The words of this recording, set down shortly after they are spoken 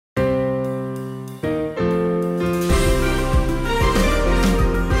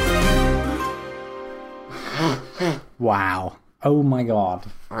Wow. Oh my god.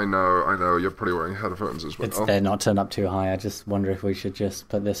 I know. You're probably wearing headphones as well. They're not turned up too high. I just wonder if we should just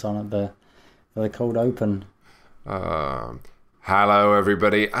put this on at the cold open. Hello,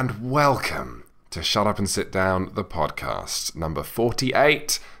 everybody, and welcome to Shut Up and Sit Down, the podcast, number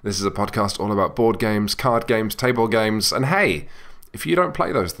 48. This is a podcast all about board games, card games, table games, and hey, if you don't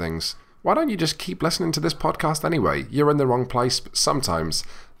play those things, why don't you just keep listening to this podcast anyway? You're in the wrong place, but sometimes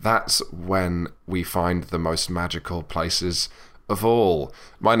that's when we find the most magical places of all.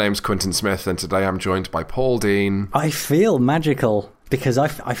 My name's Quentin Smith, and today I'm joined by Paul Dean. I feel magical because I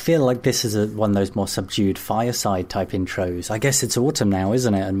feel like this is one of those more subdued fireside type intros. I guess it's autumn now,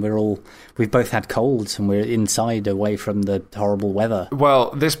 isn't it? And we've both had colds and we're inside away from the horrible weather. Well,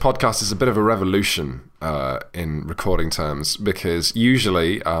 this podcast is a bit of a revolution in recording terms because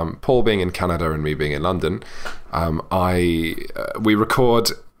usually, Paul being in Canada and me being in London, we record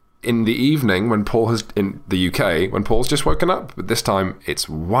in the evening when Paul is in the UK, when Paul's just woken up. But this time it's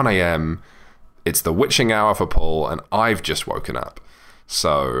 1 a.m. It's the witching hour for Paul, and I've just woken up.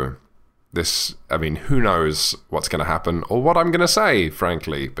 So who knows what's going to happen or what I'm going to say,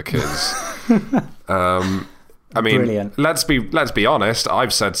 frankly, because, Brilliant. let's be honest.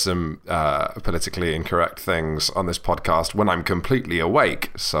 I've said some politically incorrect things on this podcast when I'm completely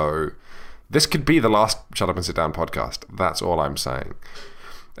awake. So this could be the last Shut Up and Sit Down podcast. That's all I'm saying.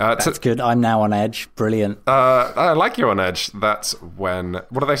 That's good. I'm now on edge. Brilliant. I like you on edge. That's when,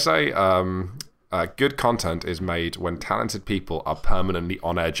 what do they say? Good content is made when talented people are permanently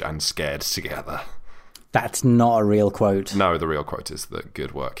on edge and scared together. That's not a real quote. No, the real quote is that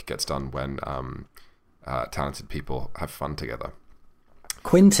good work gets done when talented people have fun together.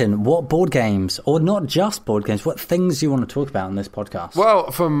 Quentin, what board games, or not just board games, what things do you want to talk about on this podcast?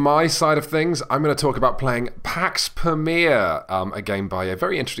 Well, for my side of things, I'm going to talk about playing Pax Pamir, a game by a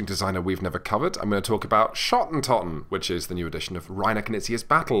very interesting designer we've never covered. I'm going to talk about Schottentotten, which is the new edition of Reiner Knizia's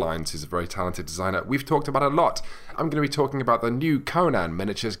Battle Lines, who's a very talented designer we've talked about a lot. I'm going to be talking about the new Conan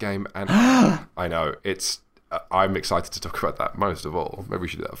miniatures game, and I know, I'm excited to talk about that most of all. Maybe we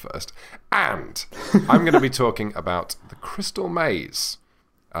should do that first. And I'm going to be talking about the Crystal Maze.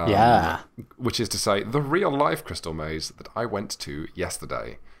 Which is to say, the real-life Crystal Maze that I went to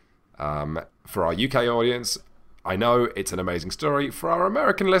yesterday. For our UK audience, I know it's an amazing story. For our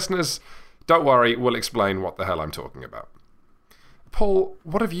American listeners, don't worry, we'll explain what the hell I'm talking about. Paul,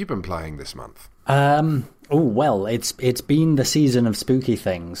 what have you been playing this month? It's been the season of spooky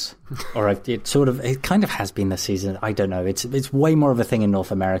things, or it kind of has been the season. I don't know. It's way more of a thing in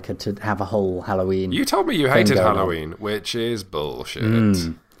North America to have a whole Halloween. You told me you hated Halloween, which is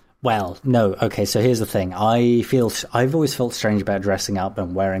bullshit. Well, no. Okay, so here's the thing. I've always felt strange about dressing up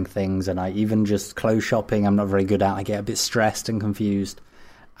and wearing things, and I even just clothes shopping I'm not very good at. I get a bit stressed and confused.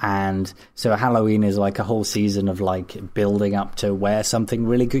 And so Halloween is like a whole season of like building up to wear something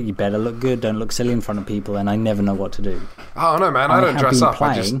really good. You better look good, don't look silly in front of people, and I never know what to do. Oh no, man, I don't dress up.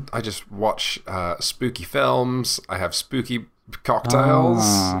 I just watch spooky films. I have spooky cocktails.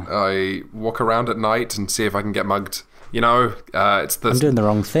 I walk around at night and see if I can get mugged. You know, I'm doing the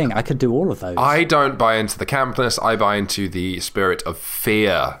wrong thing. I could do all of those. I don't buy into the campness. I buy into the spirit of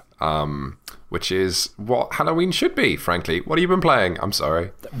fear, which is what Halloween should be, frankly. What have you been playing? I'm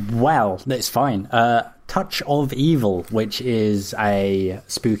sorry. Well, that's fine. Touch of Evil, which is a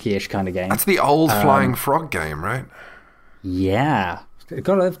spooky-ish kind of game. That's the old flying frog game, right? Yeah.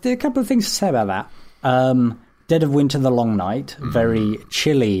 Got a couple of things to say about that. Dead of Winter, The Long Night. Very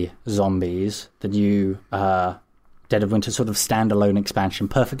chilly zombies. The new Dead of Winter sort of standalone expansion.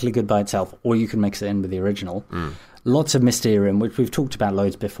 Perfectly good by itself, or you can mix it in with the original. Lots of Mysterium, which we've talked about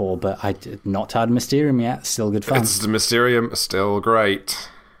loads before, but I'm not tired of Mysterium yet. Still good fun. It's Mysterium, still great.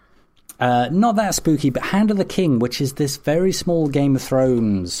 Not that spooky, but Hand of the King, which is this very small Game of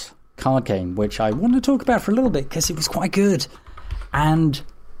Thrones card game, which I want to talk about for a little bit because it was quite good. And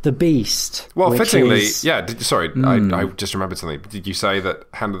The Beast. Well, fittingly, I just remembered something. Did you say that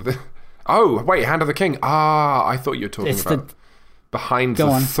Hand of the... Oh, wait, Hand of the King. I thought you were talking about Behind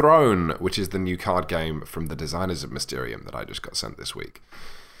the Throne, which is the new card game from the designers of Mysterium that I just got sent this week.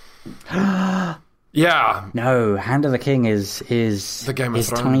 Yeah. No, Hand of the King is the Game of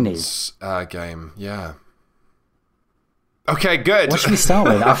Thrones game. Yeah. Okay, good. What should we start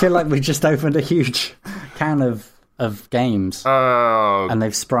with? I feel like we've just opened a huge can of games. Oh, and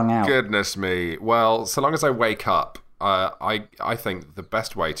they've sprung out. Goodness me. Well, so long as I wake up, I think the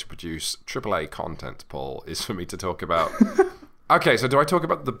best way to produce AAA content, Paul, is for me to talk about... Okay, so do I talk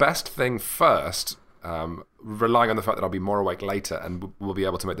about the best thing first, relying on the fact that I'll be more awake later and we'll be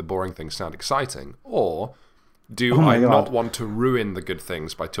able to make the boring things sound exciting? Or do I not want to ruin the good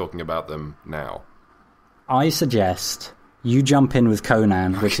things by talking about them now? I suggest you jump in with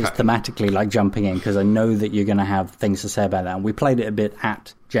Conan, which is thematically like jumping in, because I know that you're going to have things to say about that. And we played it a bit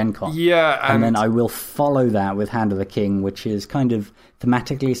at Gen Con. Yeah. And then I will follow that with Hand of the King, which is kind of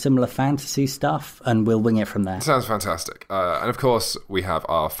thematically similar fantasy stuff, and we'll wing it from there. Sounds fantastic. And of course, we have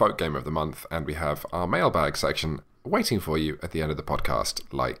our folk game of the month, and we have our mailbag section waiting for you at the end of the podcast,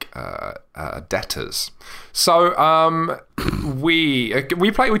 like debtors. So we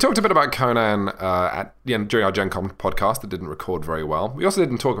talked a bit about Conan during our Gen Con podcast that didn't record very well. We also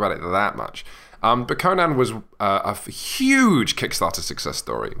didn't talk about it that much. But Conan was a huge Kickstarter success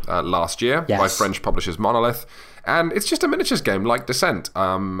story last year by French publishers Monolith. And it's just a miniatures game like Descent.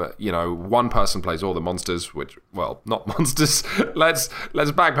 One person plays all the monsters, not monsters. Let's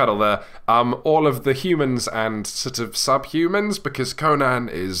backpedal there. All of the humans and sort of subhumans, because Conan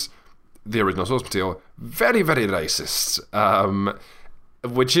is the original source material, very, very racist.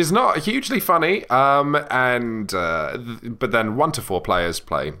 Which is not hugely funny, but then 1 to 4 players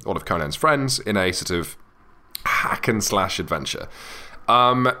play all of Conan's friends in a sort of hack and slash adventure.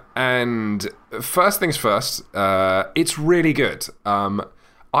 And first things first, it's really good.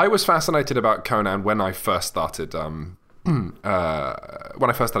 I was fascinated about Conan when I first started learning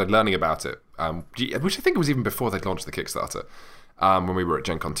about it, which I think was even before they'd launched the Kickstarter, when we were at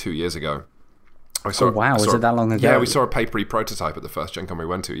Gen Con 2 years ago. Was it that long ago? Yeah, we saw a papery prototype at the first Gen Con we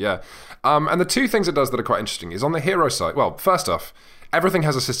went to, yeah. And the two things it does that are quite interesting is on the hero side, well, first off, everything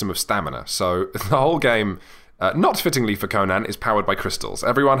has a system of stamina. So the whole game, not fittingly for Conan, is powered by crystals.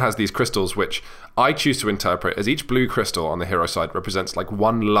 Everyone has these crystals, which I choose to interpret as each blue crystal on the hero side represents like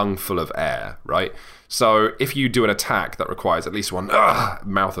one lung full of air, right? So if you do an attack that requires at least one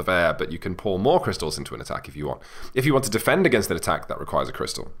mouth of air, but you can pour more crystals into an attack if you want. If you want to defend against an attack, that requires a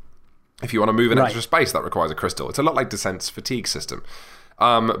crystal. If you want to move in extra space, that requires a crystal. It's a lot like Descent's fatigue system.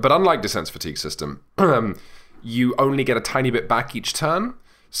 But unlike Descent's fatigue system, you only get a tiny bit back each turn.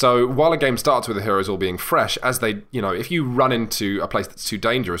 So while a game starts with the heroes all being fresh, as they, if you run into a place that's too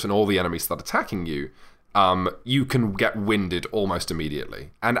dangerous and all the enemies start attacking you, you can get winded almost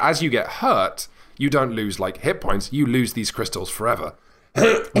immediately. And as you get hurt, you don't lose like hit points, you lose these crystals forever.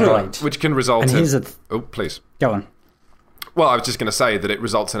 Right. Which can result in... please. Go on. Well, I was just going to say that it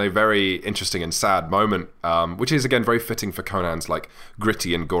results in a very interesting and sad moment, which is, again, very fitting for Conan's like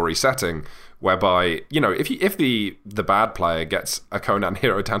gritty and gory setting, whereby, if the bad player gets a Conan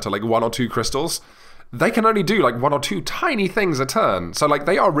hero down to like 1 or 2 crystals, they can only do like 1 or 2 tiny things a turn. So like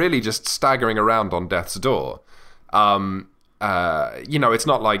they are really just staggering around on death's door. It's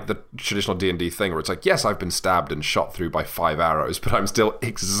not like the traditional D&D thing where it's like, yes, I've been stabbed and shot through by 5 arrows, but I'm still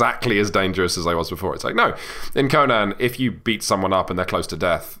exactly as dangerous as I was before. It's like, no. In Conan, if you beat someone up and they're close to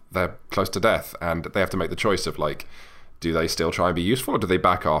death, they're close to death, and they have to make the choice of like, do they still try and be useful, or do they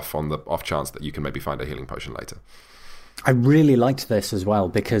back off on the off chance that you can maybe find a healing potion later? I really liked this as well,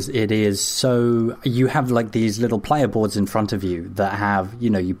 because it is so... You have like these little player boards in front of you that have,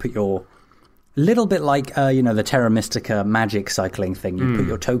 you put your... Little bit like, the Terra Mystica magic cycling thing. You put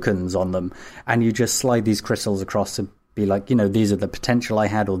your tokens on them, and you just slide these crystals across to be like, these are the potential I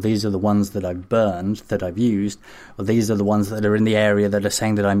had, or these are the ones that I've burned, that I've used, or these are the ones that are in the area that are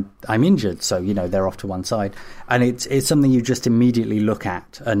saying that I'm injured. So, they're off to one side. And it's something you just immediately look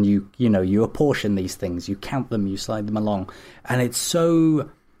at, and you apportion these things, you count them, you slide them along. And it's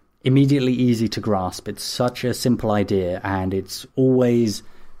so immediately easy to grasp. It's such a simple idea, and it's always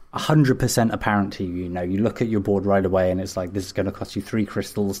 100% apparent to you. You look at your board right away, and it's like, this is going to cost you 3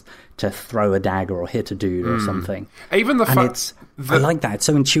 crystals to throw a dagger or hit a dude or something. Even the fact I like that. It's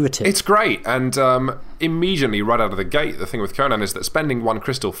so intuitive. It's great. And immediately, right out of the gate, the thing with Conan is that spending 1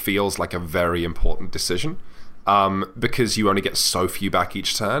 crystal feels like a very important decision, because you only get so few back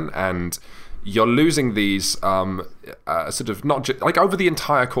each turn, and you're losing these sort of not like over the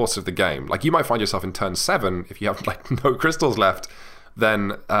entire course of the game. Like, you might find yourself in turn 7 if you have like no crystals left.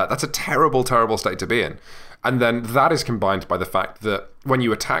 Then that's a terrible, terrible state to be in. And then that is combined by the fact that when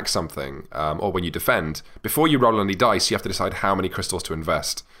you attack something, or when you defend, before you roll any dice, you have to decide how many crystals to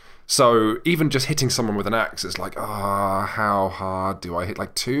invest. So even just hitting someone with an axe is like, how hard do I hit?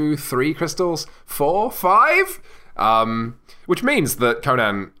 Like 2, 3 crystals? 4, 5? Which means that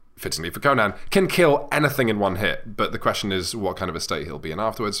Conan, fittingly for Conan, can kill anything in 1 hit. But the question is what kind of a state he'll be in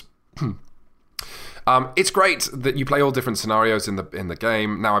afterwards. It's great that you play all different scenarios in the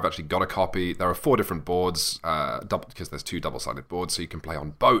game. Now I've actually got a copy. There are 4 different boards, because there's 2 double-sided boards, so you can play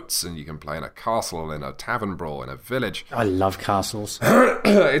on boats, and you can play in a castle, in a tavern brawl, in a village. I love castles.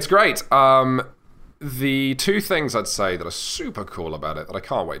 It's great. The 2 things I'd say that are super cool about it, that I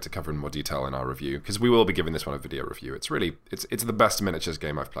can't wait to cover in more detail in our review, because we will be giving this one a video review. It's the best miniatures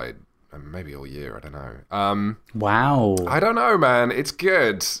game I've played maybe all year. I don't know. Wow. I don't know, man. It's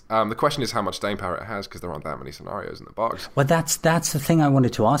good. The question is how much staying power it has, because there aren't that many scenarios in the box. Well, that's the thing I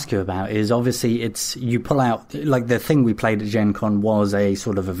wanted to ask you about. Is obviously you pull out, like, the thing we played at Gen Con was a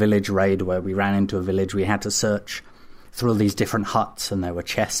sort of a village raid where we ran into a village. We had to search through all these different huts, and there were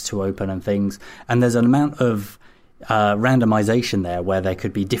chests to open and things. And there's an amount of randomization there where there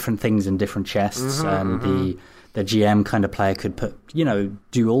could be different things in different chests, and the GM kind of player could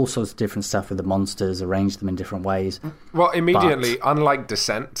do all sorts of different stuff with the monsters, arrange them in different ways. Well, immediately, unlike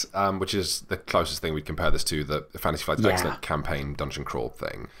Descent, which is the closest thing we'd compare this to, the Fantasy Flight's excellent campaign dungeon crawl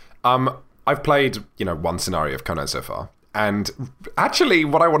thing. I've played, one scenario of Conan so far. And actually,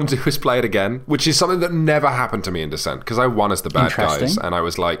 what I want to do is play it again, which is something that never happened to me in Descent, because I won as the bad guys, and I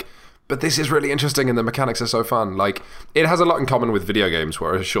was like, but this is really interesting and the mechanics are so fun. Like, it has a lot in common with video games,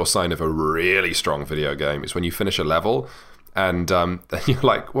 where a sure sign of a really strong video game is when you finish a level and then you're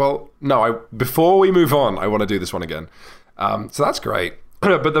like, well, no, before we move on, I want to do this one again. So that's great.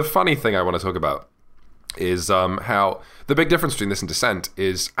 But the funny thing I want to talk about is how the big difference between this and Descent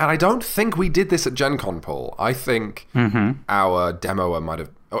is, and I don't think we did this at Gen Con, Paul. I think our demoer might have,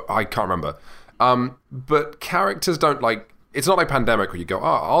 I can't remember. But characters don't like, it's not like Pandemic where you go,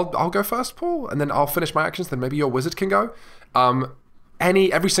 I'll go first, Paul, and then I'll finish my actions, then maybe your wizard can go.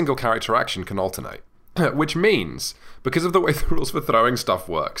 Every single character action can alternate, which means, because of the way the rules for throwing stuff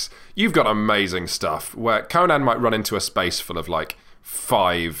works, you've got amazing stuff where Conan might run into a space full of like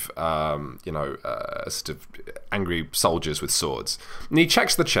 5 sort of angry soldiers with swords, and he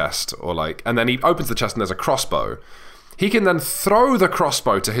checks the chest, and then he opens the chest and there's a crossbow. He can then throw the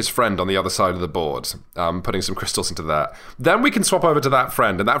crossbow to his friend on the other side of the board, putting some crystals into that. Then we can swap over to that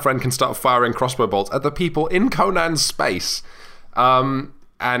friend, and that friend can start firing crossbow bolts at the people in Conan's space. And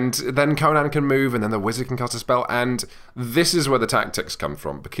then Conan can move, and then the wizard can cast a spell. And this is where the tactics come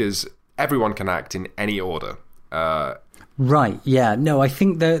from, because everyone can act in any order. Right, yeah. No, I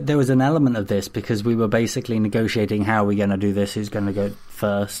think there was an element of this, because we were basically negotiating how we're going to do this, who's going to go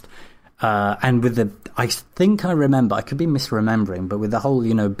first. And with I think I remember, I could be misremembering, but with the whole,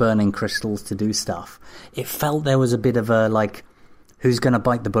 burning crystals to do stuff, it felt there was a bit of a, like, who's going to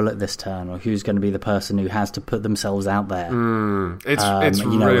bite the bullet this turn, or who's going to be the person who has to put themselves out there. It's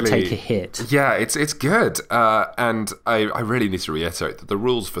really, take a hit. Yeah, it's good. And I really need to reiterate that the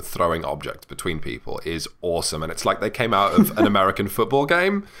rules for throwing objects between people is awesome. And it's like they came out of an American football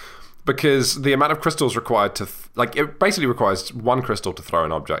game. Because the amount of crystals required to, it basically requires 1 crystal to throw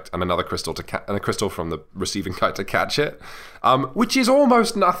an object and another crystal and a crystal from the receiving guy to catch it, which is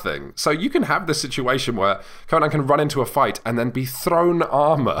almost nothing. So you can have this situation where Conan can run into a fight and then be thrown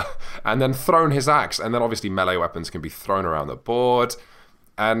armor and then thrown his axe, and then obviously melee weapons can be thrown around the board,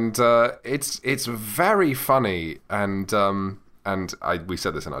 and it's very funny, and we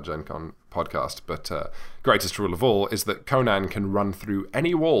said this in our Gen Con podcast, but greatest rule of all is that Conan can run through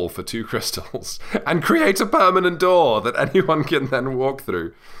any wall for 2 crystals and create a permanent door that anyone can then walk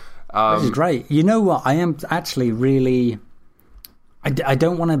through. This is great. You know what? I am actually really... I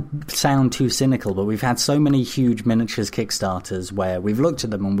don't want to sound too cynical, but we've had so many huge miniatures Kickstarters where we've looked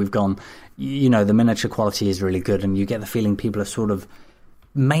at them and we've gone, the miniature quality is really good, and you get the feeling people are sort of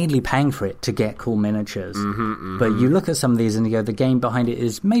mainly paying for it to get cool miniatures. But you look at some of these and you go, the game behind it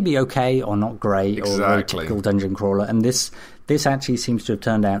is maybe okay or not great, or a very typical dungeon crawler. And this actually seems to have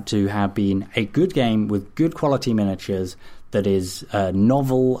turned out to have been a good game with good quality miniatures that is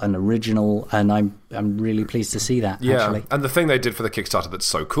novel and original, and I'm really pleased to see that. Yeah, actually. And the thing they did for the Kickstarter that's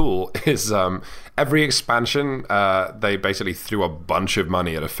so cool is every expansion they basically threw a bunch of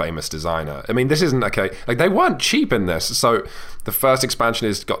money at a famous designer. I mean, this isn't okay. Like, they weren't cheap in this. So the first expansion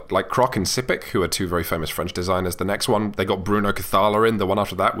has got like Croc and Sipik, who are 2 very famous French designers. The next one they got Bruno Cathala in. The one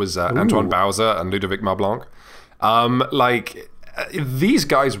after that was Antoine Bauza and Ludovic Marblanc. These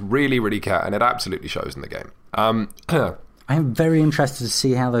guys really, really care, and it absolutely shows in the game. I am very interested to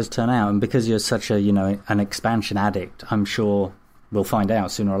see how those turn out, and because you're such a an expansion addict, I'm sure we'll find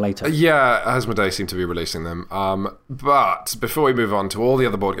out sooner or later. Yeah, Asmodee seem to be releasing them. But before we move on to all the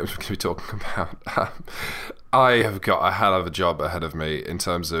other board games we're going to be talking about, I have got a hell of a job ahead of me in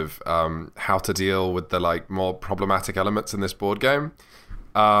terms of how to deal with the more problematic elements in this board game.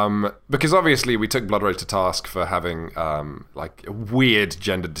 Because obviously we took Blood Rage to task for having weird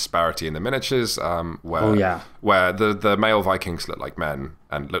gender disparity in the miniatures, where the male Vikings look like men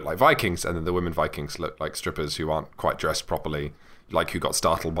and look like Vikings, and then the women Vikings look like strippers who aren't quite dressed properly, who got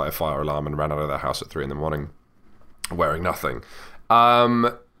startled by a fire alarm and ran out of their house at 3 a.m. wearing nothing.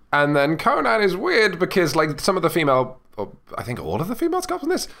 And then Conan is weird because some of the female, I think all of the female sculpts in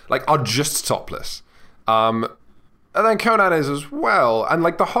this are just topless. And then Conan is as well. And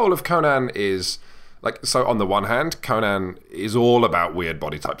like the whole of Conan is like, so on the one hand, Conan is all about weird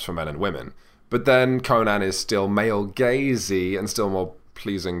body types for men and women. But then Conan is still male gazy and still more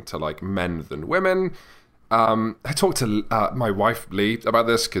pleasing to like men than women. I talked to my wife, Lee, about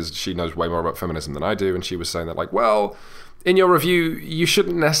this because she knows way more about feminism than I do. And she was saying that like, well, in your review, you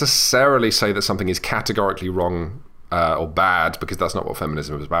shouldn't necessarily say that something is categorically wrong or bad, because that's not what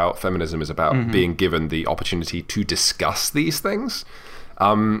feminism is about. Feminism is about being given the opportunity to discuss these things.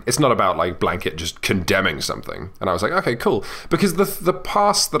 It's not about like blanket just condemning something. And I was like, okay, cool. Because the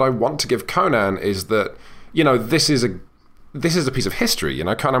pass that I want to give Conan is that, you know, this is a piece of history. You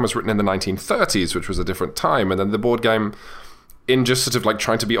know, Conan was written in the 1930s, which was a different time. And then the board game, in just sort of like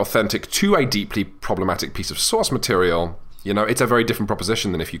trying to be authentic to a deeply problematic piece of source material, you know, it's a very different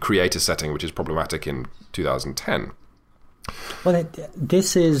proposition than if you create a setting which is problematic in 2010. Well,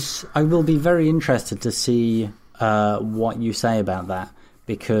 I will be very interested to see what you say about that,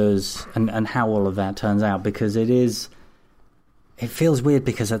 because and how all of that turns out, because it feels weird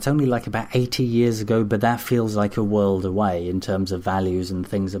because it's only like about 80 years ago, but that feels like a world away in terms of values and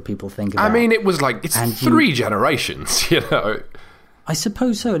things that people think about. I mean, it was like, it's three generations, you know. I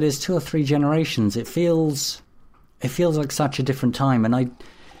suppose so. It is 2 or 3 generations. It feels like such a different time, and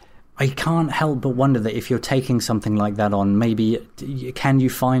I can't help but wonder that if you're taking something like that on, maybe can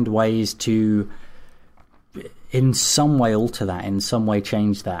you find ways to in some way alter that, in some way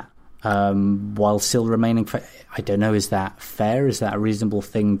change that, while still remaining I don't know, is that fair? Is that a reasonable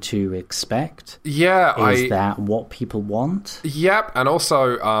thing to expect? Yeah. Is that what people want? Yep. And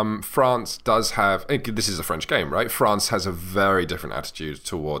also, France does have, this is a French game, right? France has a very different attitude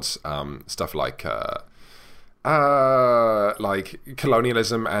towards stuff like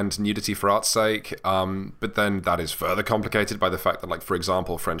colonialism and nudity for art's sake, but then that is further complicated by the fact that, like, for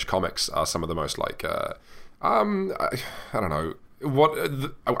example, French comics are some of the most like I don't know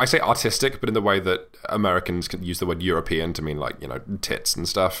I say artistic, but in the way that Americans can use the word European to mean, like, you know, tits and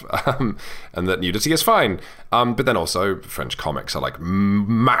stuff, and that nudity is fine, but then also French comics are like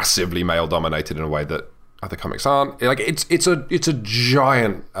massively male dominated in a way that other comics aren't. Like, it's a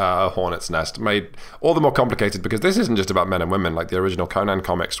giant hornet's nest, made all the more complicated because this isn't just about men and women. Like, the original Conan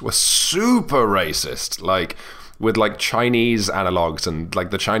comics were super racist, like with like Chinese analogs, and like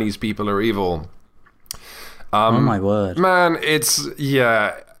the Chinese people are evil. Oh my word, man! It's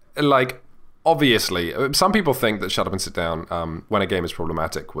like, obviously, some people think that Shut Up and Sit Down, when a game is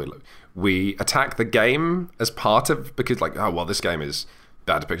problematic, we attack the game as part of, because like, oh well, this game is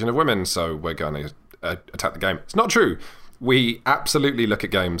bad depiction of women, so we're going to attack the game. It's not true. We absolutely look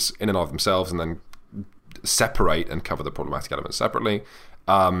at games in and of themselves and then separate and cover the problematic elements separately.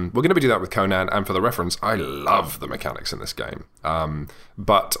 We're going to be doing that with Conan, and for the reference, I love the mechanics in this game.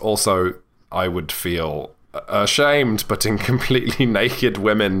 But also, I would feel ashamed putting completely naked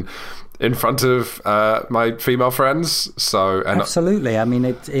women in front of my female friends. So absolutely. I mean,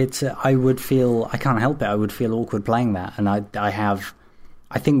 it's I would feel, I can't help it, I would feel awkward playing that. And I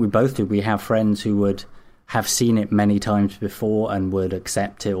think we both do. We have friends who would have seen it many times before and would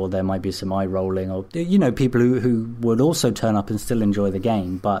accept it, or there might be some eye rolling, or, you know, people who would also turn up and still enjoy the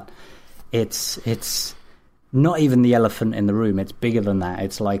game. But it's not even the elephant in the room. It's bigger than that.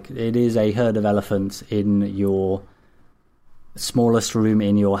 It's like, it is a herd of elephants in your smallest room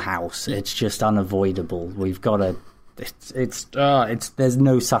in your house. It's just unavoidable. We've got to... there's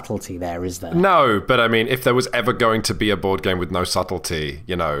no subtlety there, is there? No, but I mean, if there was ever going to be a board game with no subtlety,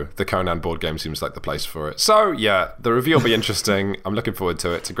 you know, the Conan board game seems like the place for it. So yeah, the review will be interesting. I'm looking forward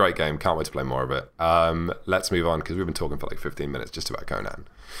to it. It's a great game. Can't wait to play more of it. Let's move on, because we've been talking for like 15 minutes just about Conan.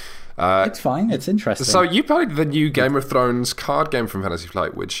 It's fine. It's interesting. So you played the new Game of Thrones card game from Fantasy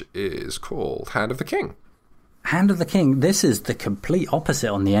Flight, which is called Hand of the King. Hand of the King. This is the complete opposite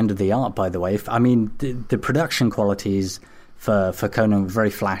on the end of the art, by the way. I mean, the production qualities for Conan were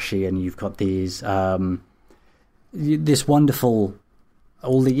very flashy, and you've got these this wonderful,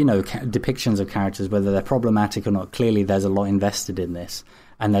 all the, you know, depictions of characters, whether they're problematic or not. Clearly, there's a lot invested in this,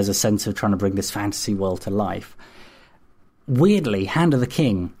 and there's a sense of trying to bring this fantasy world to life. Weirdly, Hand of the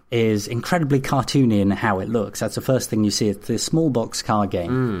King is incredibly cartoony in how it looks. That's the first thing you see. It's a small box card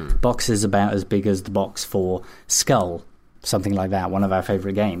game. Box is about as big as the box for Skull, something like that, one of our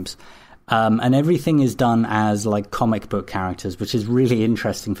favourite games. And everything is done as like comic book characters, which is really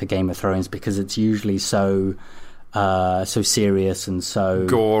interesting for Game of Thrones, because it's usually so serious and so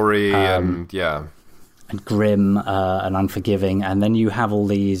gory and grim and unforgiving. And then you have all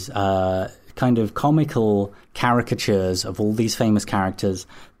these kind of comical caricatures of all these famous characters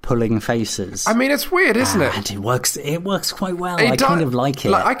pulling faces. I mean, it's weird, isn't it? And it works quite well. I kind of like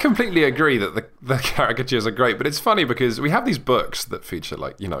it. I completely agree that the caricatures are great, but it's funny because we have these books that feature,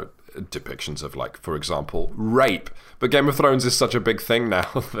 like, you know, depictions of, like, for example, rape. But Game of Thrones is such a big thing now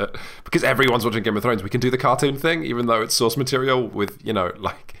that because everyone's watching Game of Thrones, we can do the cartoon thing, even though it's source material with, you know,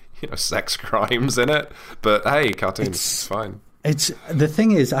 like, you know, sex crimes in it. But hey, cartoons, it's fine. It's the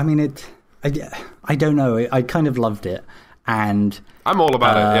thing is, I mean, I don't know. I kind of loved it, and I'm all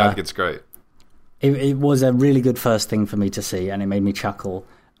about it. Yeah, I think it's great. It was a really good first thing for me to see, and it made me chuckle.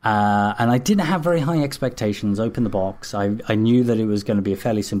 And I didn't have very high expectations. Open the box. I knew that it was going to be a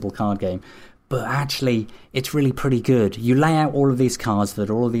fairly simple card game, but actually, it's really pretty good. You lay out all of these cards that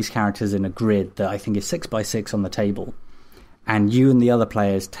are all of these characters in a grid that I think is 6x6 on the table, and you and the other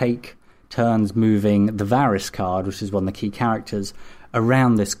players take turns moving the Varys card, which is one of the key characters,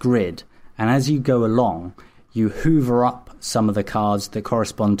 around this grid. And as you go along, you hoover up some of the cards that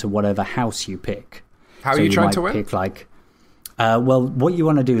correspond to whatever house you pick. How are you trying to win? Pick well, what you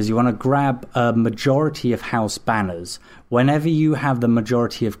want to do is you want to grab a majority of house banners. Whenever you have the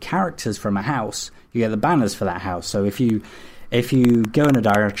majority of characters from a house, you get the banners for that house. So if you go in a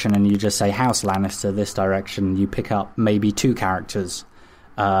direction and you just say House Lannister this direction, you pick up maybe 2 characters.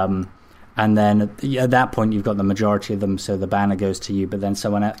 And then at that point, you've got the majority of them, so the banner goes to you. But then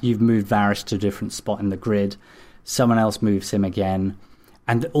someone else, you've moved Varys to a different spot in the grid. Someone else moves him again.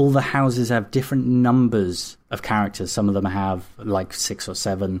 And all the houses have different numbers of characters. Some of them have like 6 or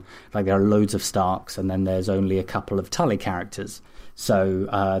 7. Like there are loads of Starks, and then there's only a couple of Tully characters.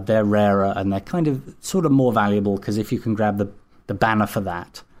 So they're rarer, and they're kind of sort of more valuable, because if you can grab the banner for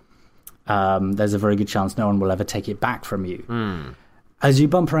that, there's a very good chance no one will ever take it back from you. As you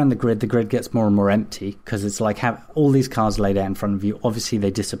bump around the grid gets more and more empty, because it's like have all these cards laid out in front of you. Obviously, they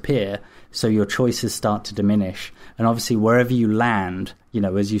disappear, so your choices start to diminish. And obviously, wherever you land, you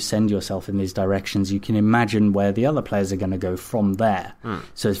know, as you send yourself in these directions, you can imagine where the other players are going to go from there.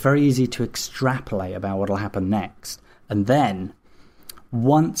 So it's very easy to extrapolate about what will happen next. And then,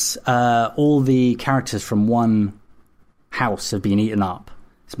 once all the characters from one house have been eaten up,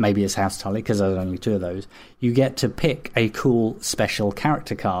 maybe it's House Tully, because there's only 2 of those, you get to pick a cool special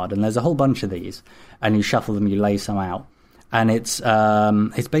character card, and there's a whole bunch of these, and you shuffle them, you lay some out, and it's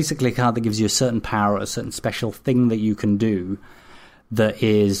basically a card that gives you a certain power, a certain special thing that you can do that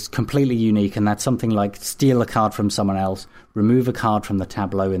is completely unique, and that's something like steal a card from someone else, remove a card from the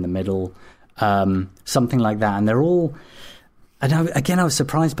tableau in the middle, something like that. And they're all... And I was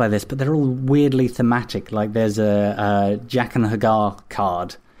surprised by this, but they're all weirdly thematic. Like there's a Jaqen H'ghar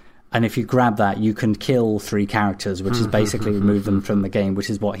card, and if you grab that, you can kill 3 characters, which is basically remove them from the game, which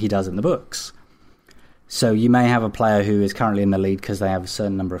is what he does in the books. So you may have a player who is currently in the lead because they have a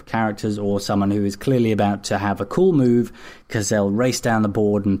certain number of characters, or someone who is clearly about to have a cool move because they'll race down the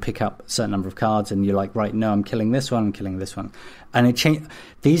board and pick up a certain number of cards, and you're like, right, no, I'm killing this one, I'm killing this one. And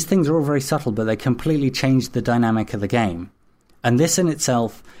these things are all very subtle, but they completely change the dynamic of the game. And this in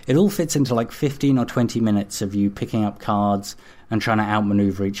itself, it all fits into like 15 or 20 minutes of you picking up cards and trying to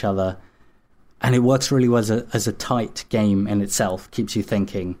outmaneuver each other. And it works really well as a tight game in itself, keeps you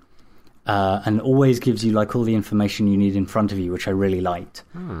thinking, and always gives you like all the information you need in front of you, which I really liked.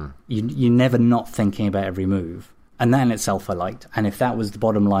 You're never not thinking about every move. And that in itself I liked. And if that was the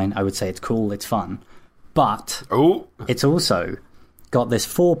bottom line, I would say it's cool, it's fun. But it's also got this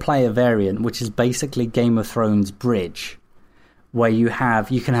 4-player variant, which is basically Game of Thrones Bridge, where you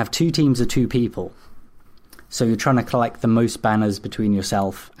can have 2 teams of 2 people. So you're trying to collect the most banners between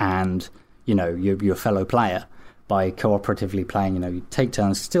yourself and, you know, your fellow player by cooperatively playing. You know, you take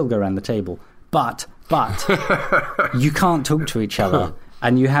turns, still go around the table, but you can't talk to each other,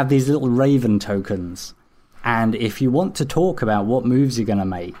 and you have these little raven tokens. And if you want to talk about what moves you're going to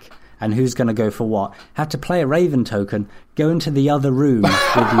make and who's going to go for what, have to play a raven token, go into the other room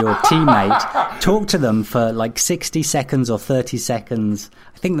with your teammate, talk to them for like 60 seconds or 30 seconds.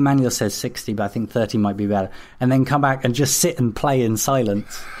 I think the manual says 60, but I think 30 might be better. And then come back and just sit and play in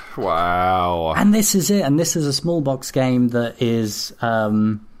silence. Wow. And this is it. And this is a small box game that is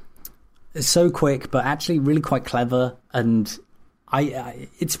so quick, but actually really quite clever. And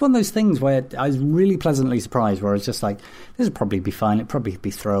it's one of those things where I was really pleasantly surprised, where I was just like, this would probably be fine. It'd probably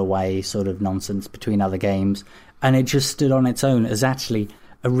be throwaway sort of nonsense between other games. And it just stood on its own as actually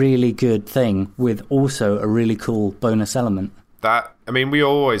a really good thing with also a really cool bonus element. We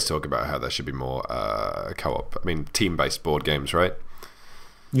always talk about how there should be more co-op, team-based board games, right?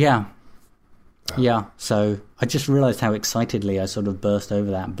 Yeah. Yeah, so I just realised how excitedly I sort of burst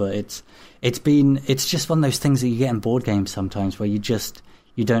over that, but it's just one of those things that you get in board games sometimes where you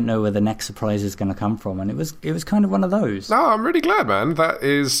you don't know where the next surprise is going to come from, and it was kind of one of those. No, I'm really glad, man. That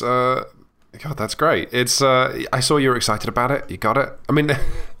is, God, that's great. It's, I saw you were excited about it. You got it. I mean,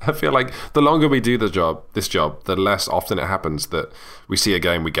 I feel like the longer we do this job, the less often it happens that we see a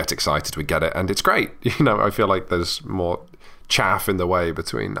game, we get excited, we get it, and it's great. You know, I feel like there's more chaff in the way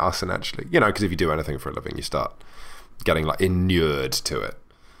between us and actually, you know, because if you do anything for a living, you start getting like inured to it.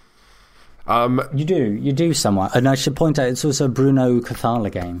 You do somewhat, and I should point out it's also a Bruno Cathala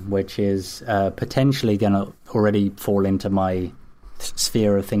game, which is potentially going to already fall into my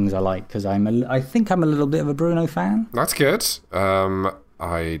sphere of things I like, because I think I'm a little bit of a Bruno fan. That's good.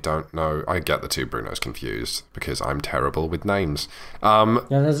 I don't know. I get the two Brunos confused because I'm terrible with names. Yeah,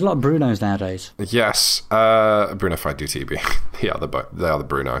 there's a lot of Brunos nowadays. Yes, Bruno Faiduti being the other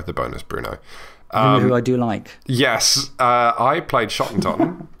Bruno, the bonus Bruno. Who I do like. Yes, I played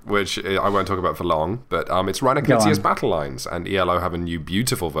Schottentotten, which I won't talk about for long, but it's Reiner Knizia's Battle Lines, and ELO have a new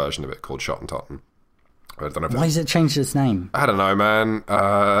beautiful version of it called Schottentotten. I don't know if Why has it changed its name? I don't know, man.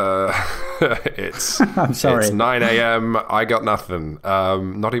 It's I'm sorry. It's 9 a.m. I got nothing.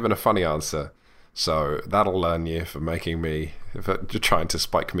 Not even a funny answer. So that'll learn you for trying to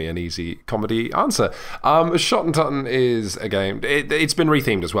spike me an easy comedy answer. Schottentotten is a game. It's been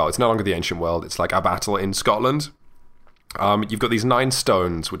rethemed as well. It's no longer the ancient world. It's like a battle in Scotland. You've got these 9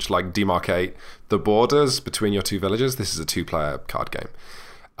 stones which like demarcate the borders between your two villages. This is a 2-player card game.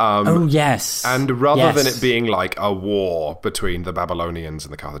 Oh, yes. And rather than it being like a war between the Babylonians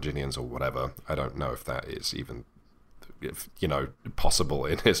and the Carthaginians or whatever, I don't know if that is even, possible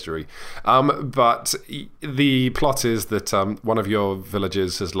in history. But the plot is that one of your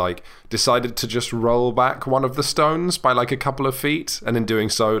villages has like decided to just roll back one of the stones by like a couple of feet, and in doing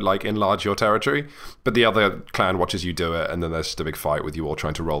so, like enlarge your territory. But the other clan watches you do it, and then there's just a big fight with you all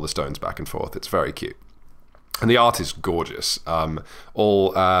trying to roll the stones back and forth. It's very cute. And the art is gorgeous.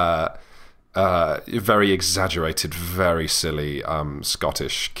 All very exaggerated, very silly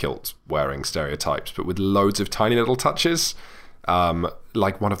Scottish kilt-wearing stereotypes, but with loads of tiny little touches.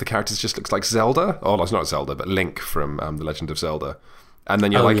 Like one of the characters just looks like Zelda. Oh, no, it's not Zelda, but Link from The Legend of Zelda. And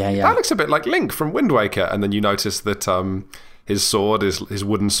then you're that looks a bit like Link from Wind Waker. And then you notice that his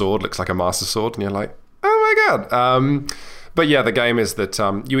wooden sword looks like a Master Sword. And you're like, oh my god. But yeah, the game is that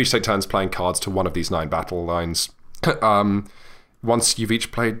you each take turns playing cards to one of these 9 battle lines. Once you've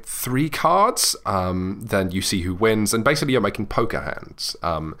each played 3 cards, then you see who wins. And basically you're making poker hands.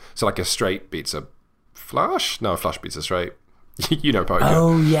 So like a straight beats a flush? No, a flush beats a straight. You know poker.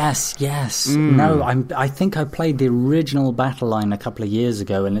 Oh, yes. No, I think I played the original battle line a couple of years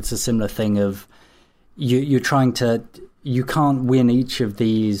ago, and it's a similar thing of you're trying to... You can't win each of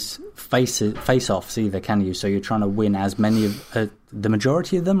these face-offs either, can you? So you're trying to win as many of the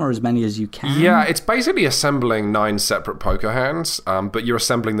majority of them, or as many as you can? Yeah, it's basically assembling 9 separate poker hands, but you're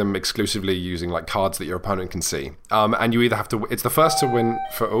assembling them exclusively using like cards that your opponent can see. And you either have to... It's the first to win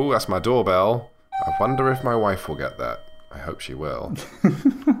for... Oh, that's my doorbell. I wonder if my wife will get that. I hope she will.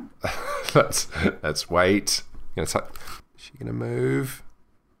 Let's wait. Is she going to move?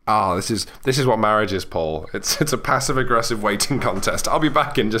 This is what marriage is, Paul. It's a passive-aggressive waiting contest. I'll be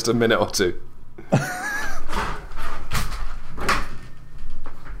back in just a minute or two.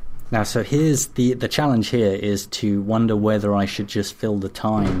 Now, so here's the challenge here is to wonder whether I should just fill the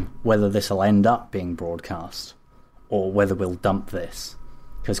time, whether this will end up being broadcast, or whether we'll dump this.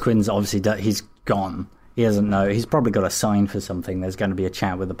 Because Quinn's obviously, he's gone. He doesn't know. He's probably got a sign for something. There's going to be a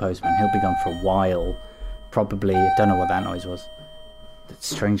chat with the postman. He'll be gone for a while. Probably, don't know what that noise was.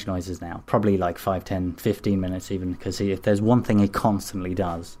 Strange noises now, probably like 5, 10, 15 minutes even, because if there's one thing he constantly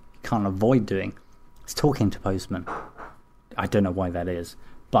does, he can't avoid doing, it's talking to postmen. I don't know why that is,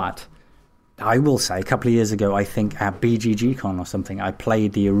 but I will say a couple of years ago, I think at BGGCon or something, I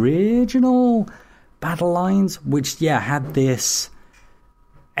played the original Battle Lines, which had this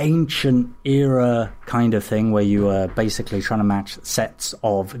ancient era kind of thing where you were basically trying to match sets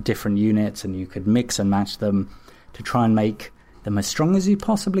of different units, and you could mix and match them to try and make them as strong as you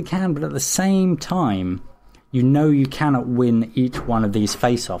possibly can, but at the same time, you cannot win each one of these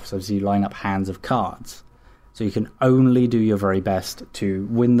face-offs as you line up hands of cards. So you can only do your very best to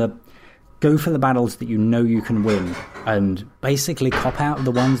go for the battles that you can win, and basically cop out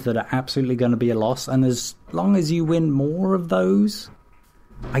the ones that are absolutely going to be a loss. And as long as you win more of those,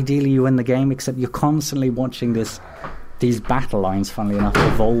 ideally you win the game, except you're constantly watching these battle lines, funnily enough,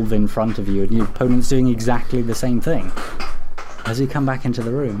 evolve in front of you, and your opponent's doing exactly the same thing. Has he come back into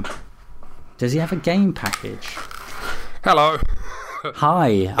the room? Does he have a game package? Hello.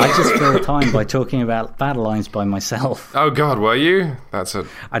 Hi, I just filled time by talking about battle lines by myself. Oh God, were you?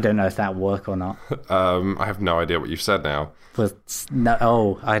 I don't know if that work or not. I have no idea what you've said now. But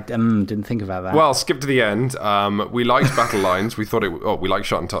no, I didn't think about that. Well, skip to the end. We liked battle lines. We liked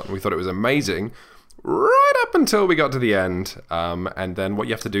Shot and Totten. We thought it was amazing, right up until we got to the end. And then what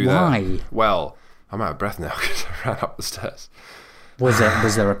you have to do Why? there? Well, I'm out of breath now because I ran up the stairs. Was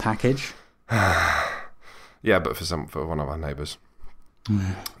there a package? Yeah, but for one of our neighbours.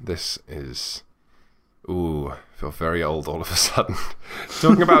 This is... Ooh, I feel very old all of a sudden.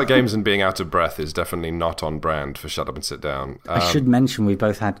 Talking about games and being out of breath is definitely not on brand for Shut Up and Sit Down. I should mention we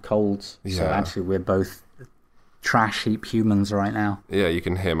both had colds, so Yeah. actually we're both trash heap humans right now. Yeah, you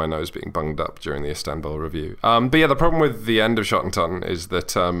can hear my nose being bunged up during the Istanbul review. But yeah, the problem with the end of Shot and Totten is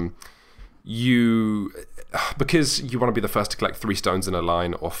that because you want to be the first to collect 3 stones in a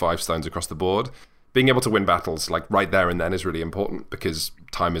line or 5 stones across the board, being able to win battles like right there and then is really important because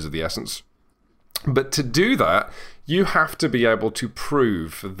time is of the essence. But to do that, you have to be able to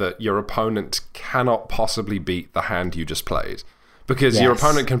prove that your opponent cannot possibly beat the hand you just played. Because your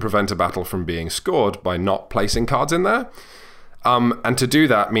opponent can prevent a battle from being scored by not placing cards in there. And to do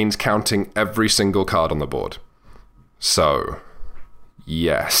that means counting every single card on the board. So,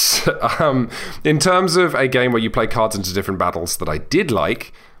 yes. In terms of a game where you play cards into different battles that I did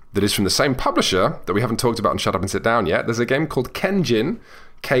like, that is from the same publisher that we haven't talked about in Shut Up and Sit Down yet, there's a game called Kenjin,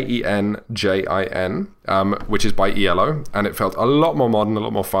 Kenjin, which is by ELO, and it felt a lot more modern, a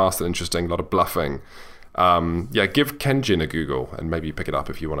lot more fast and interesting, a lot of bluffing. Give Kenjin a Google and maybe pick it up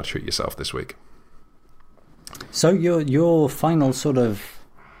if you want to treat yourself this week. So your final sort of...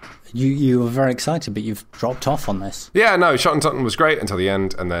 You were very excited, but you've dropped off on this. Yeah, no, Shot and Totten was great until the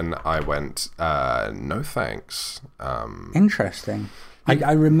end, and then I went, no thanks. Interesting.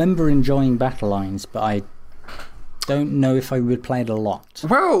 I remember enjoying battle lines, but I don't know if I would play it a lot.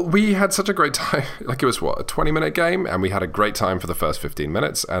 Well, we had such a great time. Like, it was, a 20-minute game? And we had a great time for the first 15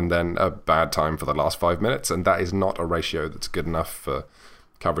 minutes, and then a bad time for the last 5 minutes, and that is not a ratio that's good enough for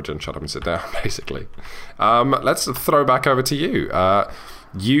coverage and Shut Up and Sit Down, basically. Let's throw back over to you.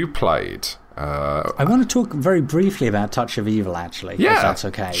 You played... I want to talk very briefly about Touch of Evil, actually, if that's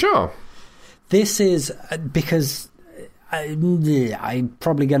okay. Sure. This is because... I'm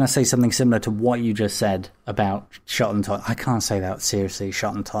probably going to say something similar to what you just said about Shot and Totten. I can't say that seriously,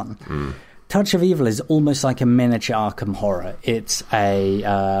 Shot and Totten. Touch of Evil is almost like a miniature Arkham Horror. It's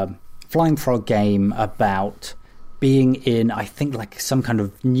a Flying Frog game about being in, I think, like some kind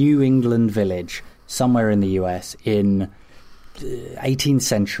of New England village somewhere in the US in 18th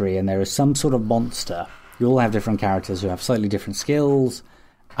century, and there is some sort of monster. You all have different characters who have slightly different skills.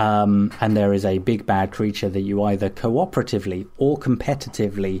 And there is a big bad creature that you either cooperatively or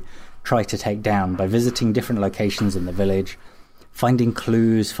competitively try to take down by visiting different locations in the village, finding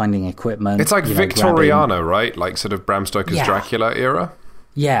clues, finding equipment. It's like Victoriano, right? Like sort of Bram Stoker's Dracula era?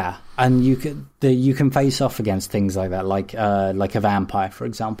 Yeah, and you can face off against things like that, like a vampire, for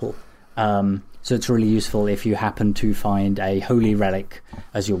example. So it's really useful if you happen to find a holy relic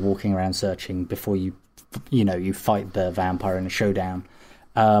as you're walking around searching before you fight the vampire in a showdown.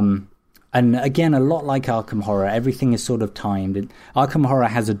 And again, a lot like Arkham Horror, everything is sort of timed. Arkham Horror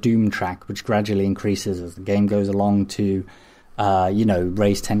has a Doom track, which gradually increases as the game goes along to,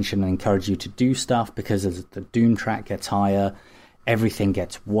 raise tension and encourage you to do stuff, because as the Doom track gets higher, everything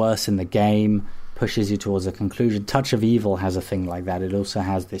gets worse in the game, pushes you towards a conclusion. Touch of Evil has a thing like that. It also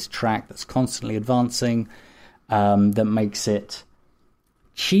has this track that's constantly advancing, that makes it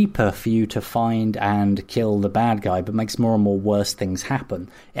cheaper for you to find and kill the bad guy, but makes more and more worse things happen.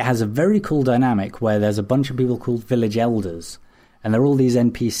 It has a very cool dynamic where there's a bunch of people called village elders, and they're all these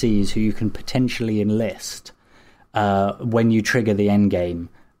NPCs who you can potentially enlist when you trigger the end game,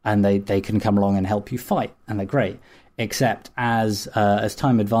 and they can come along and help you fight, and they're great. Except as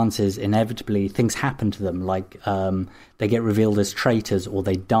time advances, inevitably things happen to them, like they get revealed as traitors or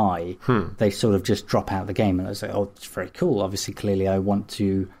they die. They sort of just drop out of the game, and I was like, oh, it's very cool. Obviously, clearly I want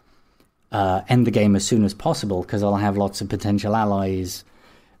to end the game as soon as possible because I'll have lots of potential allies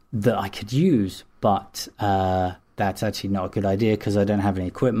that I could use, but that's actually not a good idea because I don't have any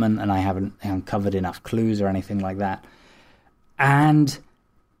equipment and I haven't uncovered enough clues or anything like that. And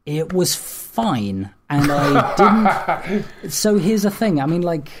it was fine, and I didn't... So here's the thing. I mean,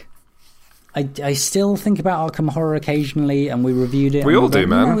 like, I still think about Arkham Horror occasionally, and we reviewed it. We all do,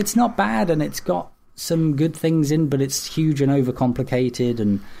 man. No, it's not bad, and it's got some good things in, but it's huge and overcomplicated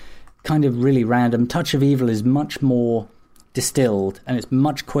and kind of really random. Touch of Evil is much more distilled, and it's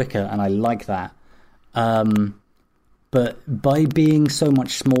much quicker, and I like that. But by being so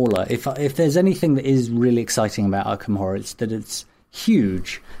much smaller, if there's anything that is really exciting about Arkham Horror, it's that it's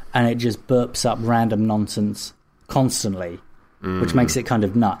huge, and it just burps up random nonsense constantly, which makes it kind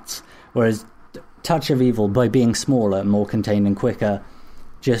of nuts. Whereas Touch of Evil, by being smaller, more contained and quicker,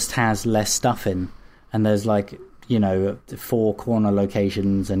 just has less stuff in. And there's 4 corner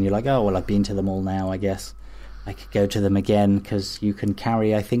locations, and you're like, oh, well, I've been to them all now, I guess. I could go to them again, because you can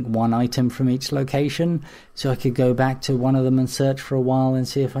carry, I think, 1 item from each location. So I could go back to one of them and search for a while and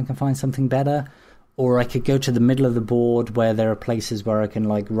see if I can find something better. Or I could go to the middle of the board where there are places where I can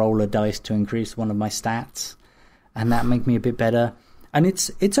roll a dice to increase one of my stats, and that make me a bit better. And it's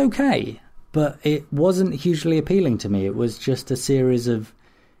okay, but it wasn't hugely appealing to me. It was just a series of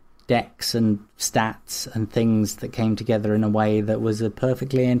decks and stats and things that came together in a way that was a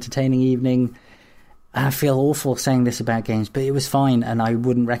perfectly entertaining evening. I feel awful saying this about games, but it was fine, and I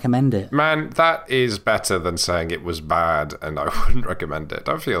wouldn't recommend it. Man, that is better than saying it was bad and I wouldn't recommend it.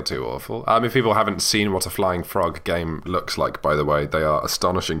 Don't feel too awful. If people haven't seen what a Flying Frog game looks like, by the way, they are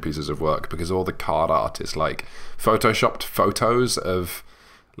astonishing pieces of work, because all the card art is photoshopped photos of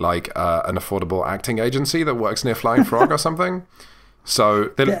an affordable acting agency that works near Flying Frog or something.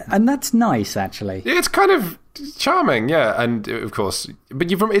 So and that's nice, actually. It's kind of charming, yeah. And of course,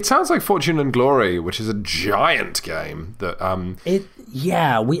 but it sounds like Fortune and Glory, which is a giant game that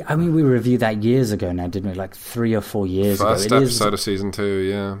we reviewed that years ago now, didn't we? 3 or 4 years ago. First episode of season 2,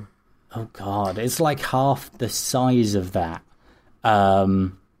 yeah. Oh god, it's half the size of that,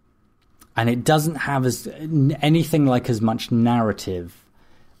 and it doesn't have anything as much narrative.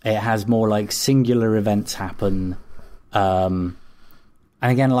 It has more singular events happen.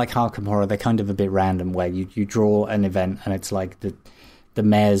 And again, like Arkham Horror, they're kind of a bit random, where you draw an event and it's the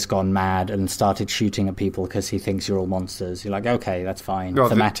mayor's gone mad and started shooting at people because he thinks you're all monsters. You're like, okay, that's fine.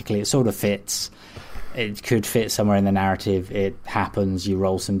 Thematically, it sort of fits. It could fit somewhere in the narrative. It happens. You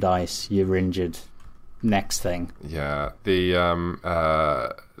roll some dice. You're injured. Next thing. Yeah, the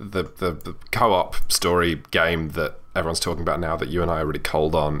co-op story game that everyone's talking about now that you and I are really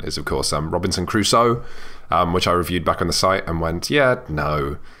cold on is, of course, Robinson Crusoe, which I reviewed back on the site and went,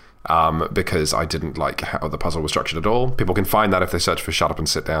 no, because I didn't like how the puzzle was structured at all. People can find that if they search for Shut Up and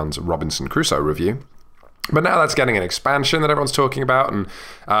Sit Down's Robinson Crusoe review. But now that's getting an expansion that everyone's talking about, and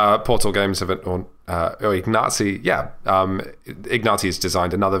Portal Games have Ignazi has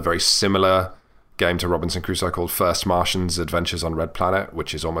designed another very similar game to Robinson Crusoe called First Martians Adventures on Red Planet,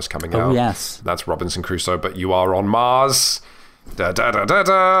 which is almost coming out. Oh, yes. That's Robinson Crusoe, but you are on Mars.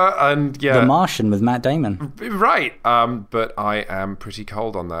 And yeah. The Martian with Matt Damon. Right. But I am pretty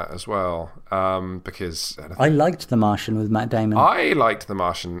cold on that as well. Because I liked The Martian with Matt Damon. I liked The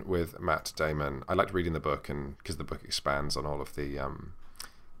Martian with Matt Damon. I liked reading the book, and because the book expands on all of the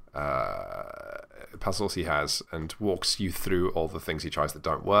puzzles he has and walks you through all the things he tries that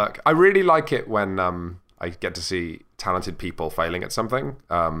don't work. I really like it when I get to see talented people failing at something.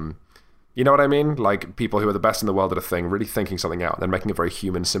 You know what I mean? People who are the best in the world at a thing, really thinking something out and then making a very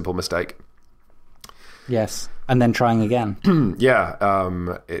human, simple mistake. Yes, and then trying again.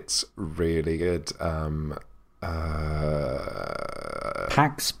 Yeah, it's really good.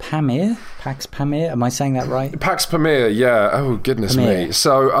 Pax Pamir? Am I saying that right? Pax Pamir, yeah. Oh, goodness me.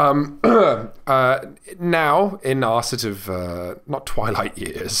 So, now, in our sort of, not twilight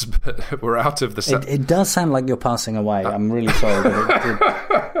years, but we're out of the... It does sound like you're passing away. I'm really sorry.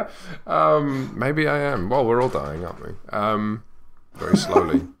 But maybe I am. Well, we're all dying, aren't we? Very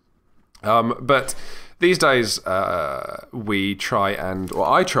slowly. But... These days, I try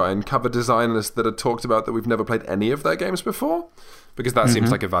and cover designers that are talked about that we've never played any of their games before, because that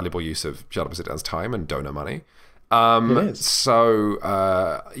seems like a valuable use of Shut Up and Sit Down's time and donor money. It is. So,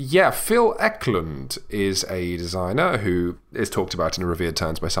 Phil Eklund is a designer who is talked about in revered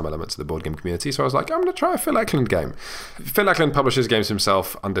terms by some elements of the board game community. So I was like, I'm going to try a Phil Eklund game. Phil Eklund publishes games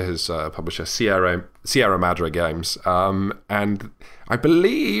himself under his publisher Sierra Madre Games, and I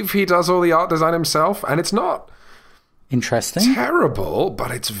believe he does all the art design himself, and it's not interesting, terrible,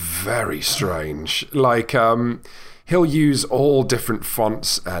 but it's very strange. He'll use all different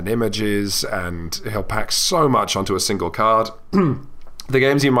fonts and images, and he'll pack so much onto a single card. The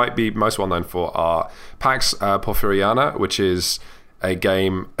games you might be most well known for are Pax Porfiriana, which is a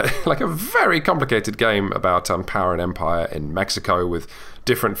game, a very complicated game about power and empire in Mexico, with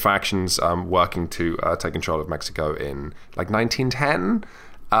different factions working to take control of Mexico in 1910.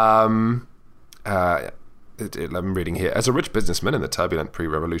 I'm reading here. As a rich businessman in the turbulent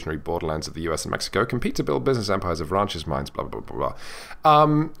pre-revolutionary borderlands of the US and Mexico, compete to build business empires of ranches, mines, blah, blah, blah,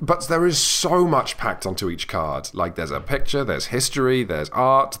 blah. But there is so much packed onto each card. There's a picture, there's history, there's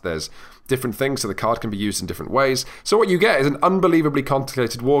art, there's different things, so the card can be used in different ways. So what you get is an unbelievably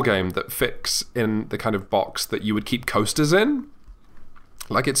complicated war game that fits in the kind of box that you would keep coasters in.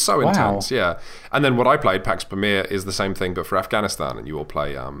 Like, it's so intense, yeah. And then what I played, Pax Pamir, is the same thing, but for Afghanistan, and you all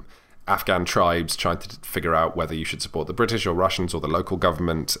play Afghan tribes trying to figure out whether you should support the British or Russians or the local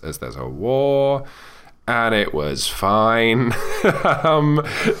government as there's a war. And it was fine.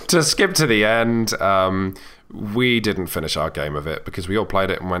 To skip to the end, we didn't finish our game of it because we all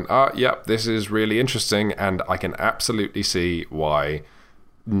played it and went, yep, this is really interesting, and I can absolutely see why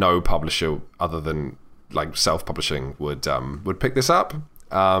no publisher other than like self-publishing would pick this up.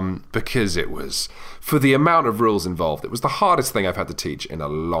 Because it was, for the amount of rules involved, it was the hardest thing I've had to teach in a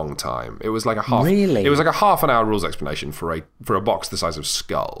long time. It was like a half. Really? It was like a half an hour rules explanation for a box the size of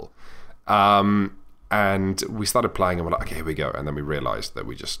Skull. And we started playing and we're like, okay, here we go. And then we realized that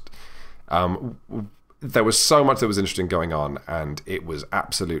we just there was so much that was interesting going on, and it was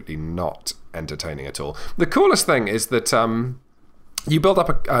absolutely not entertaining at all. The coolest thing is that you build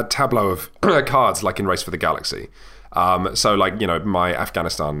up a tableau of cards like in Race for the Galaxy. So, like, you know, my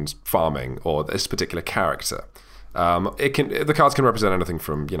Afghanistan's farming or this particular character. The cards can represent anything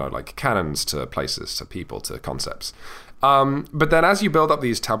from, you know, like cannons to places to people to concepts. But then as you build up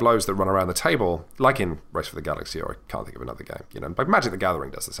these tableaus that run around the table, like in Race for the Galaxy, or I can't think of another game, you know, but Magic the Gathering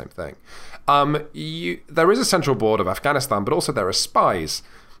does the same thing. There is a central board of Afghanistan, but also there are spies.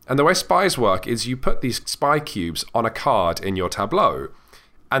 And the way spies work is you put these spy cubes on a card in your tableau,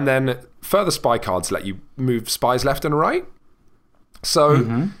 and then further spy cards let you move spies left and right.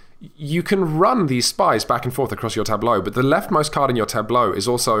 So you can run these spies back and forth across your tableau, but the leftmost card in your tableau is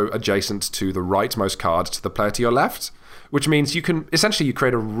also adjacent to the rightmost card to the player to your left, which means you can essentially you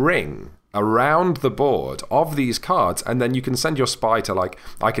create a ring around the board of these cards, and then you can send your spy to, like,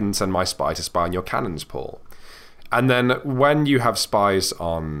 I can send my spy to spy on your cannons pool. And then when you have spies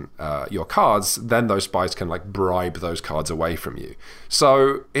on your cards, then those spies can, like, bribe those cards away from you.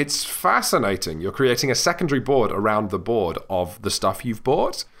 So it's fascinating. You're creating a secondary board around the board of the stuff you've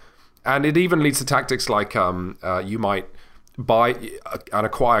bought. And it even leads to tactics like you might buy and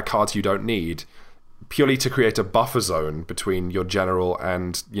acquire cards you don't need purely to create a buffer zone between your general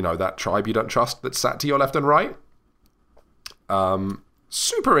and, you know, that tribe you don't trust that's sat to your left and right.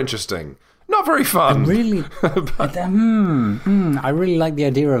 Super interesting. Not very fun. I really like the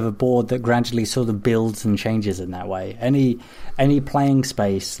idea of a board that gradually sort of builds and changes in that way. Any playing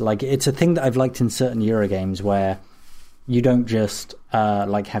space, like, it's a thing that I've liked in certain Eurogames where you don't just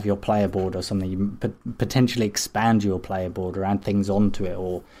like have your player board or something. You potentially expand your player board or add things onto it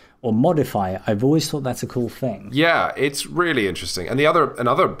or modify it. I've always thought that's a cool thing. Yeah, it's really interesting. And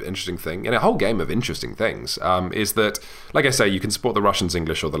another interesting thing, in a whole game of interesting things, is that, like I say, you can support the Russians,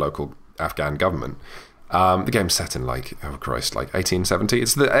 English, or the local Afghan government. The game's set in, like, oh Christ, like 1870.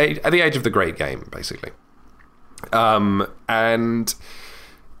 It's the age of the Great Game, basically. And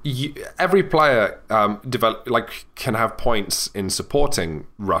every player can have points in supporting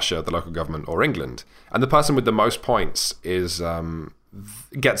Russia, the local government, or England. And the person with the most points is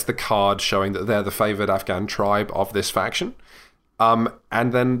gets the card showing that they're the favoured Afghan tribe of this faction. And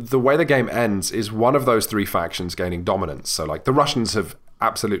then the way the game ends is one of those three factions gaining dominance. So, like, the Russians have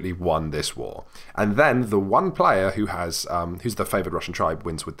absolutely won this war. And then the one player who has who's the favoured Russian tribe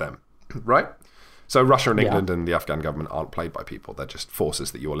wins with them, right? So Russia and England and the Afghan government aren't played by people. They're just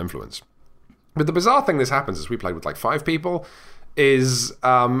forces that you all influence. But the bizarre thing that happens is we played with, like, 5 people, is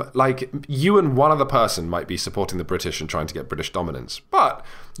like, you and one other person might be supporting the British and trying to get British dominance. But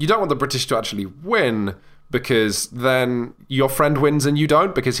you don't want the British to actually win, because then your friend wins and you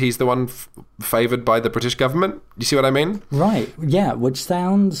don't, because he's the one favoured by the British government. You see what I mean? Right, yeah, which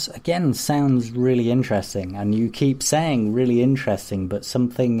sounds really interesting. And you keep saying really interesting, but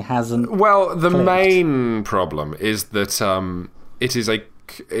something hasn't Well, the clicked. main problem is that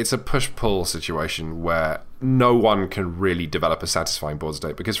it's a push-pull situation where no one can really develop a satisfying board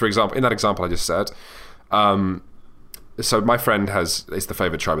state. Because, for example, in that example I just said, so my friend is the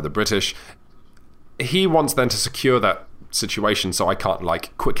favoured tribe of the British. He wants then to secure that situation so I can't,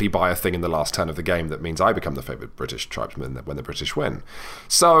 like, quickly buy a thing in the last turn of the game that means I become the favoured British tribesman when the British win.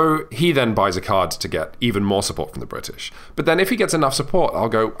 So he then buys a card to get even more support from the British. But then if he gets enough support, I'll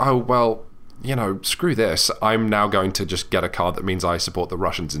go, oh, well, you know, screw this. I'm now going to just get a card that means I support the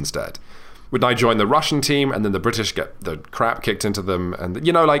Russians instead. Would I join the Russian team and then the British get the crap kicked into them? And,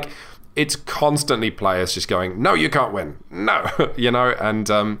 you know, like, it's constantly players just going, no, you can't win. No, you know,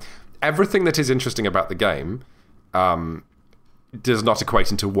 and everything that is interesting about the game does not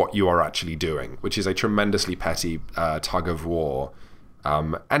equate into what you are actually doing, which is a tremendously petty tug of war.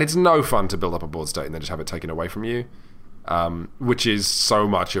 And it's no fun to build up a board state and then just have it taken away from you, which is so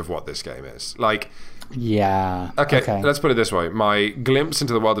much of what this game is. Like, yeah. Okay, let's put it this way. My glimpse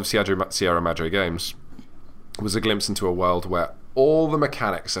into the world of Sierra Madre Games was a glimpse into a world where all the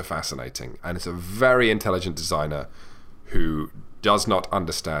mechanics are fascinating, and it's a very intelligent designer who does not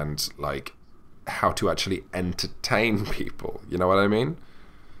understand like how to actually entertain people. You know what I mean?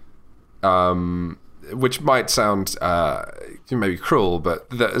 Which might sound maybe cruel, but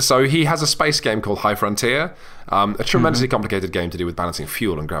so he has a space game called High Frontier, a tremendously complicated game to do with balancing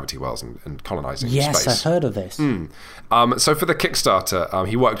fuel and gravity wells and colonizing space. Yes, I've heard of this. So for the Kickstarter,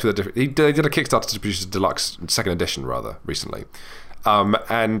 he worked with they did a Kickstarter to produce a deluxe second edition rather recently.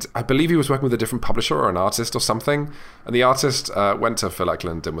 And I believe he was working with a different publisher or an artist or something. And the artist went to Phil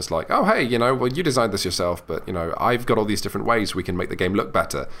Eklund and was like, oh, hey, well, you designed this yourself, but, I've got all these different ways we can make the game look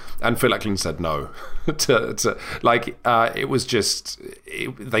better. And Phil Eklund said no. It was just,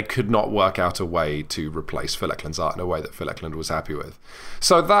 they could not work out a way to replace Phil Eklund's art in a way that Phil Eklund was happy with.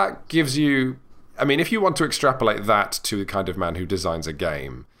 So that gives you, if you want to extrapolate that to the kind of man who designs a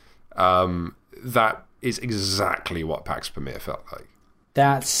game, that is exactly what Pax Pamir felt like.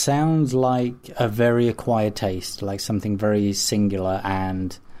 That sounds like a very acquired taste, like something very singular,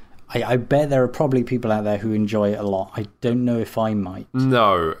 and I bet there are probably people out there who enjoy it a lot. I don't know if I might.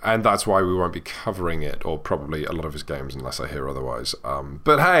 No, and that's why we won't be covering it, or probably a lot of his games, unless I hear otherwise.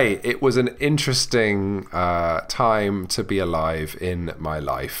 But hey, it was an interesting time to be alive in my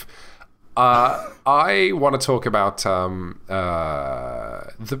life. I want to talk about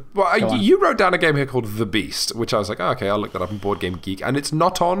you wrote down a game here called The Beast, which I was like, oh, okay, I'll look that up on Board Game Geek, and it's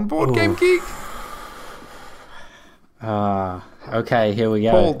not on Board Game Geek. Okay, here we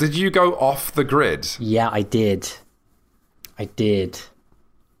go. Paul, did you go off the grid? Yeah, I did.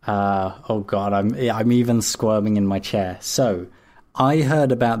 Oh God, I'm even squirming in my chair. So, I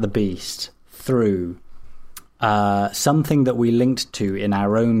heard about The Beast through something that we linked to in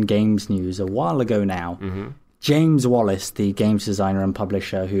our own games news a while ago now. James Wallace, the games designer and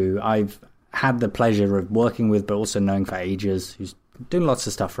publisher who I've had the pleasure of working with but also knowing for ages, who's doing lots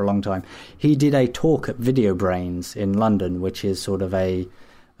of stuff for a long time. He did a talk at Video Brains in London, which is sort of an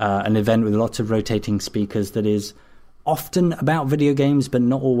event with lots of rotating speakers that is often about video games but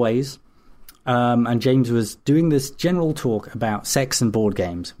not always. And James was doing this general talk about sex and board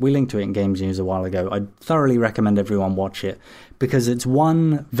games. We linked to it in Games News a while ago. I'd thoroughly recommend everyone watch it because it's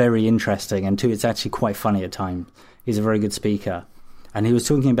one, very interesting, and two, it's actually quite funny at times. He's a very good speaker. And he was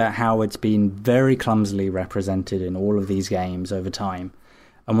talking about how it's been very clumsily represented in all of these games over time.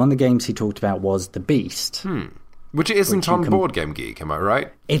 And one of the games he talked about was The Beast. Which isn't on Board Game Geek, am I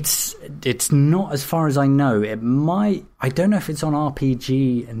right? It's not, as far as I know. It might. I don't know if it's on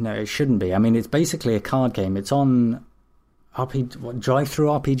RPG. No, it shouldn't be. It's basically a card game. It's on Drive-Thru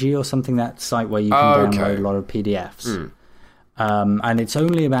RPG or something, that site where you can download a lot of PDFs. And it's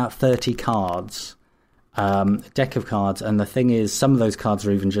only about 30 cards, a deck of cards. And the thing is, some of those cards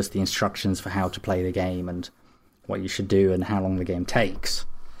are even just the instructions for how to play the game and what you should do and how long the game takes.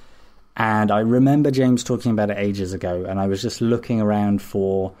 And I remember James talking about it ages ago, and I was just looking around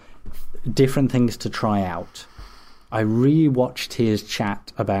for different things to try out. I re-watched his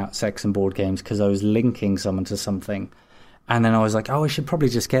chat about sex and board games because I was linking someone to something. And then I was like, oh, I should probably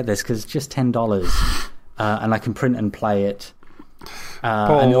just get this because it's just $10 and I can print and play it.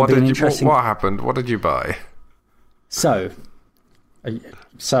 Paul, what happened? What did you buy? So,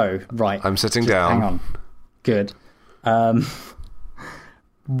 right. I'm sitting down. Hang on. Good.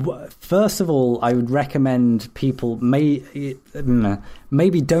 First of all, I would recommend people maybe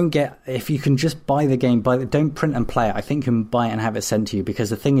don't get, if you can just buy the game, don't print and play it. I think you can buy it and have it sent to you, because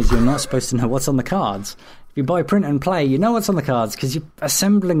the thing is, you're not supposed to know what's on the cards. If you buy print and play, you know what's on the cards because you're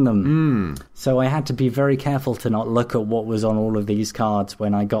assembling them. So I had to be very careful to not look at what was on all of these cards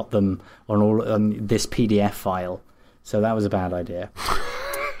when I got them on this PDF file. So that was a bad idea.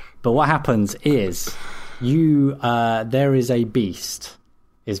 But what happens is there is a beast.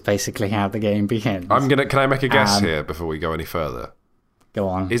 Is basically how the game begins. Can I make a guess here before we go any further? Go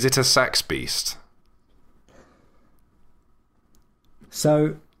on. Is it a sex beast?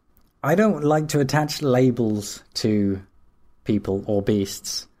 So, I don't like to attach labels to people or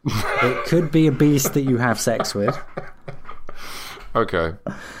beasts. It could be a beast that you have sex with. Okay.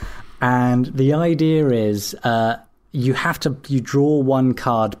 And the idea is you draw one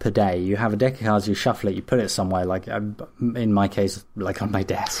card per day. You have a deck of cards, you shuffle it, you put it somewhere, like in my case, like on my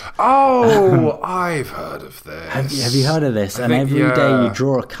desk. Oh, I've heard of this. Have you heard of this? And every day you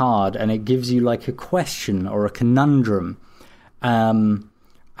draw a card and it gives you like a question or a conundrum. And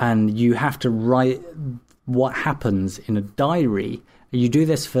you have to write what happens in a diary. You do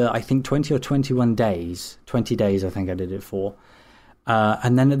this for, I think, 20 or 21 days. 20 days, I think I did it for.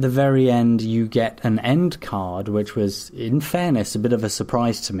 And then at the very end, you get an end card, which was, in fairness, a bit of a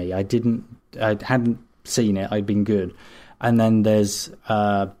surprise to me. I hadn't seen it. I'd been good. and then there's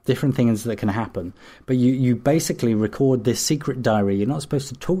different things that can happen. But you basically record this secret diary. You're not supposed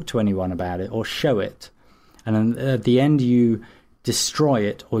to talk to anyone about it or show it. And then at the end, you destroy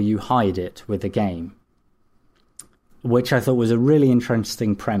it or you hide it with the game, which I thought was a really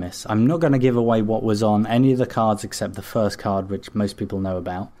interesting premise. I'm not going to give away what was on any of the cards except the first card, which most people know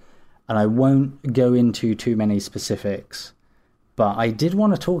about. And I won't go into too many specifics. But I did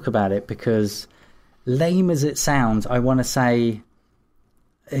want to talk about it because, lame as it sounds, I want to say,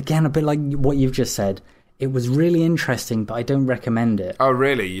 again, a bit like what you've just said, it was really interesting, but I don't recommend it. Oh,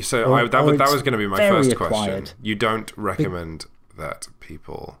 really? So that was going to be my first acquired. question. You don't recommend that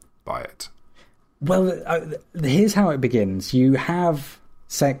people buy it? Well, here's how it begins. You have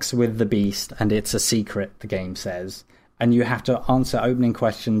sex with the beast, and it's a secret, the game says. And you have to answer opening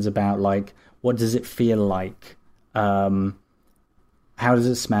questions about, like, what does it feel like? How does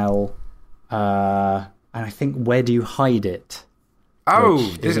it smell? And I think, where do you hide it? Oh,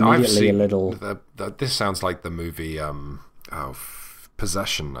 this sounds like the movie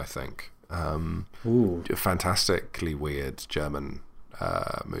Possession, I think. A fantastically weird German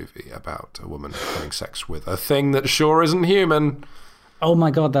movie about a woman having sex with a thing that sure isn't human. Oh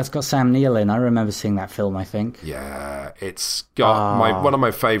my god, that's got Sam Neill in. I remember seeing that film, I think. Yeah, it's got one of my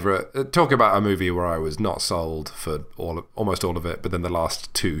favourite... Talk about a movie where I was not sold for almost all of it, but then the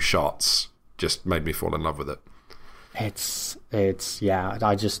last two shots just made me fall in love with it. I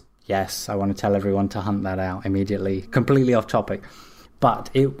want to tell everyone to hunt that out immediately. Completely off topic.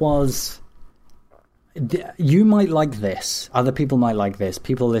 But it was... You might like this. Other people might like this.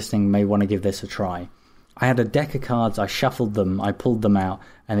 People listening may want to give this a try. I had a deck of cards, I shuffled them, I pulled them out,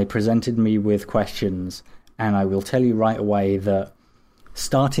 and they presented me with questions. And I will tell you right away that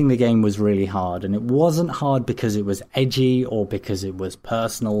starting the game was really hard. And it wasn't hard because it was edgy or because it was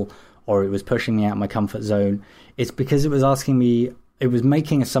personal or it was pushing me out of my comfort zone. It's because it was asking me, it was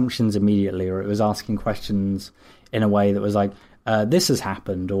making assumptions immediately, or it was asking questions in a way that was like, this has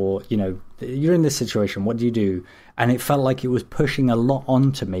happened, or, you know, you're in this situation, what do you do? And it felt like it was pushing a lot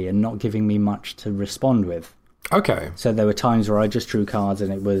onto me and not giving me much to respond with. Okay. So there were times where I just drew cards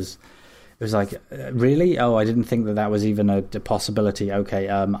and it was like, really? Oh, I didn't think that was even a possibility. Okay,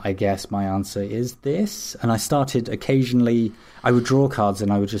 I guess my answer is this. And I started occasionally, I would draw cards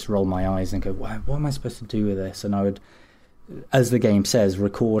and I would just roll my eyes and go, what am I supposed to do with this? And I would, as the game says,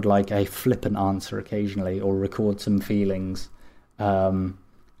 record like a flippant answer occasionally, or record some feelings. And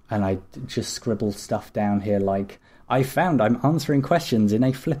I just scribble stuff down here like, I found I'm answering questions in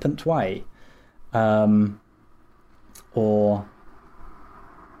a flippant way. Or...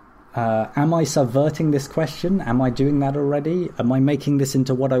 am I subverting this question? Am I doing that already? Am I making this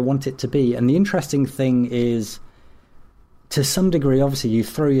into what I want it to be? And the interesting thing is, to some degree, obviously, you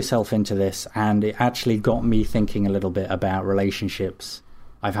throw yourself into this, and it actually got me thinking a little bit about relationships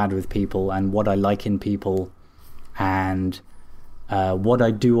I've had with people and what I like in people and what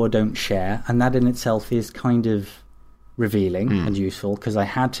I do or don't share. And that in itself is kind of revealing and useful, because I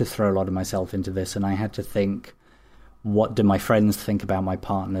had to throw a lot of myself into this, and I had to think, what do my friends think about my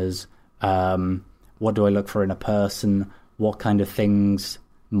partners? What do I look for in a person? What kind of things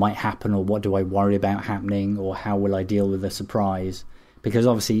might happen, or what do I worry about happening, or how will I deal with a surprise? Because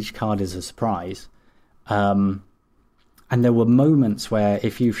obviously each card is a surprise. And there were moments where,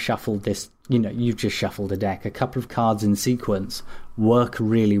 if you've shuffled this, you know, you've just shuffled a deck, a couple of cards in sequence work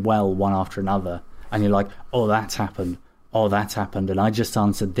really well one after another. And you're like, oh, that's happened. Oh, that's happened. And I just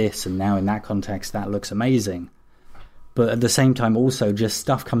answered this, and now in that context, that looks amazing. But at the same time, also, just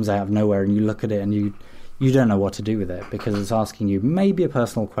stuff comes out of nowhere, and you look at it and you don't know what to do with it, because it's asking you maybe a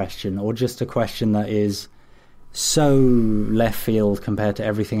personal question, or just a question that is so left field compared to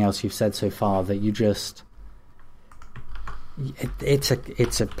everything else you've said so far that you just...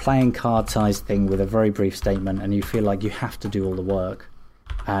 It's a playing card-sized thing with a very brief statement, and you feel like you have to do all the work.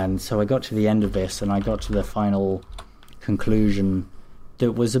 And so I got to the end of this, and I got to the final conclusion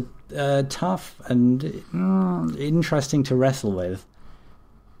that was tough and interesting to wrestle with.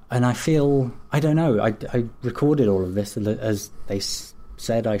 And I feel, I don't know, I recorded all of this as they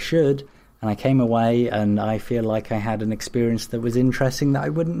said I should, and I came away and I feel like I had an experience that was interesting that I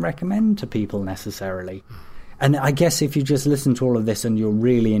wouldn't recommend to people necessarily. And I guess if you just listen to all of this and you're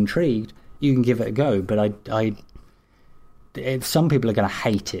really intrigued, you can give it a go. But some people are going to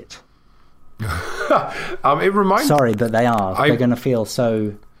hate it. It reminds... Sorry, but they are. They're going to feel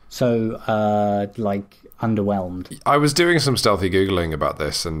so like underwhelmed. I was doing some stealthy Googling about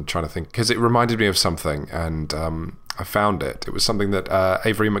this and trying to think, because it reminded me of something, and I found it. It was something that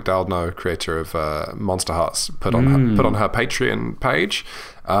Avery McDowell, creator of Monster Hearts, put on her Patreon page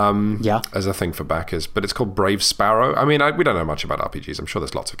as a thing for backers. But it's called Brave Sparrow. I mean, we don't know much about RPGs. I'm sure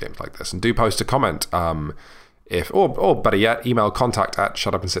there's lots of games like this. And do post a comment, or better yet, email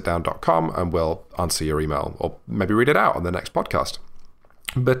contact@shutupandsitdown.com, and we'll answer your email, or maybe read it out on the next podcast.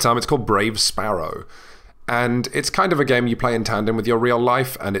 But it's called Brave Sparrow. And it's kind of a game you play in tandem with your real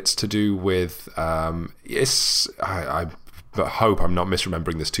life, and it's to do with... I hope I'm not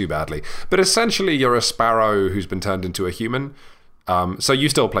misremembering this too badly, but essentially you're a sparrow who's been turned into a human. So you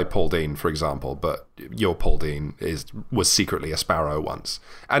still play Paul Dean, for example, but your Paul Dean was secretly a sparrow once.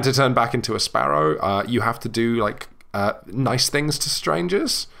 And to turn back into a sparrow, you have to do nice things to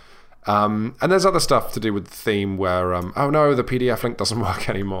strangers. And there's other stuff to do with the theme where, oh no, the PDF link doesn't work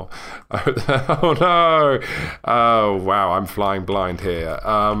anymore. Oh no. Oh wow, I'm flying blind here.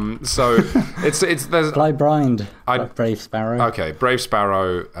 So there's Fly blind. Brave Sparrow. Okay, Brave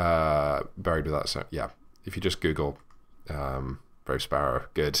Sparrow, buried without so yeah. If you just Google Brave Sparrow,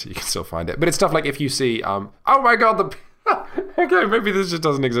 good, you can still find it. But it's stuff like if you see oh my god, okay, maybe this just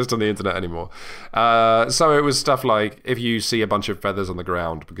doesn't exist on the internet anymore. So it was stuff like, if you see a bunch of feathers on the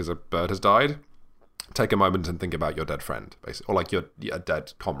ground because a bird has died, take a moment and think about your dead friend, basically, or like your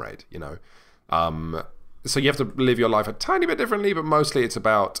dead comrade, you know. So you have to live your life a tiny bit differently, but mostly it's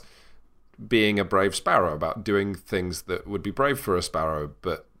about being a brave sparrow, about doing things that would be brave for a sparrow,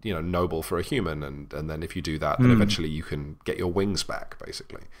 but, you know, noble for a human. And then if you do that, then eventually you can get your wings back,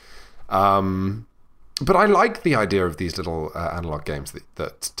 basically. But I like the idea of these little analog games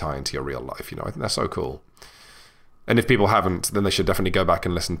that tie into your real life. You know, I think they're so cool. And if people haven't, then they should definitely go back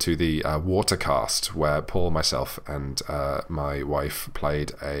and listen to the Watercast, where Paul, myself, and my wife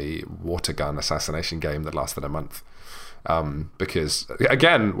played a water gun assassination game that lasted a month. Because,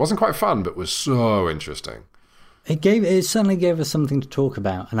 again, wasn't quite fun, but was so interesting. It certainly gave us something to talk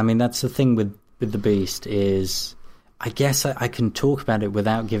about. And I mean, that's the thing with The Beast is... I guess I can talk about it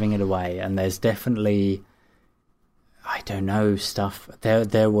without giving it away, and there's definitely, I don't know, stuff.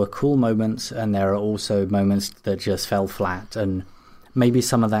 There were cool moments, and there are also moments that just fell flat, and maybe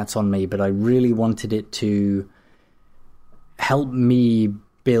some of that's on me, but I really wanted it to help me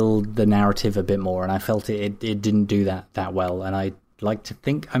build the narrative a bit more, and I felt it didn't do that well, and I like to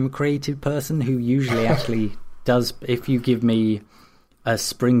think I'm a creative person who usually actually does. If you give me a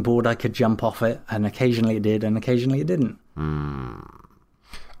springboard, I could jump off it, and occasionally it did, and occasionally it didn't.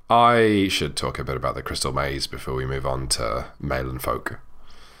 I should talk a bit about the Crystal Maze before we move on to Mail and Folk.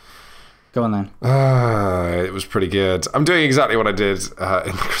 Go on then. It was pretty good. I'm doing exactly what I did in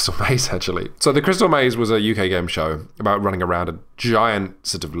the Crystal Maze, actually. So the Crystal Maze was a UK game show about running around a giant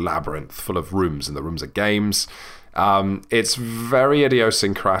sort of labyrinth full of rooms, and the rooms are games. It's very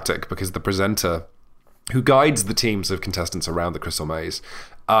idiosyncratic because the presenter who guides the teams of contestants around the Crystal Maze,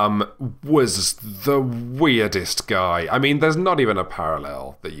 was the weirdest guy. I mean, there's not even a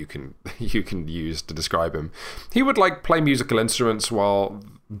parallel that you can use to describe him. He would play musical instruments while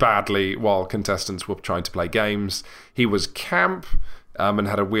contestants were trying to play games. He was camp and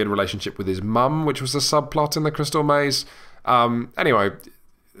had a weird relationship with his mum, which was a subplot in the Crystal Maze. Anyway,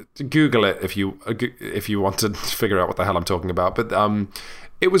 Google it if you want to figure out what the hell I'm talking about. But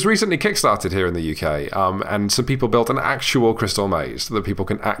it was recently kickstarted here in the UK, and some people built an actual Crystal Maze that people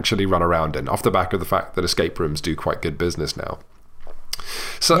can actually run around in, off the back of the fact that escape rooms do quite good business now.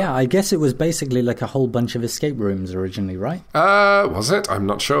 So, yeah, I guess it was basically like a whole bunch of escape rooms originally, right? Was it? I'm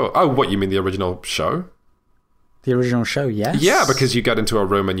not sure. Oh, what, you mean the original show? The original show, yes. Yeah, because you get into a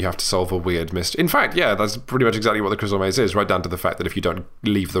room and you have to solve a weird mystery. In fact, yeah, that's pretty much exactly what the Crystal Maze is, right down to the fact that if you don't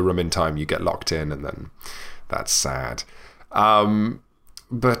leave the room in time, you get locked in, and then that's sad.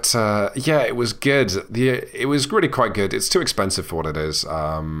 But yeah, it was good. It was really quite good. It's too expensive for what it is.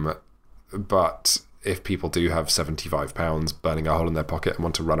 But if people do have £75 burning a hole in their pocket and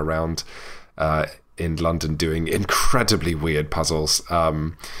want to run around in London doing incredibly weird puzzles,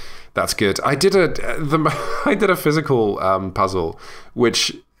 that's good. I did a physical puzzle,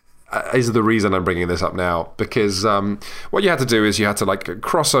 which is the reason I'm bringing this up now, because what you had to do is you had to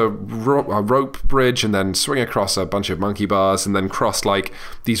cross a rope bridge and then swing across a bunch of monkey bars and then cross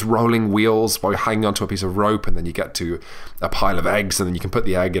these rolling wheels while you're hanging onto a piece of rope, and then you get to a pile of eggs, and then you can put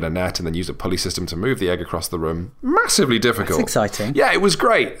the egg in a net and then use a pulley system to move the egg across the room. Massively difficult. That's exciting. Yeah, it was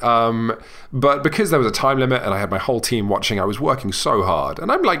great. But because there was a time limit and I had my whole team watching, I was working so hard.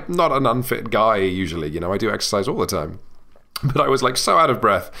 And I'm not an unfit guy usually, I do exercise all the time. But I was like so out of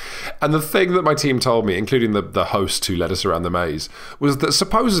breath. And the thing that my team told me, including the host who led us around the maze, was that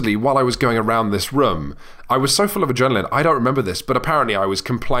supposedly while I was going around this room, I was so full of adrenaline. I don't remember this, but apparently I was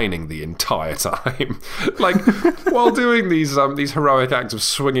complaining the entire time. Like, while doing these heroic acts of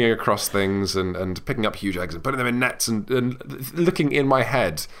swinging across things and picking up huge eggs and putting them in nets and looking in my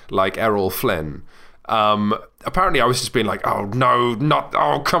head like Errol Flynn. Apparently I was just being like, oh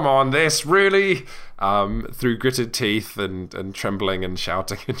no, come on, this, really? Through gritted teeth and trembling and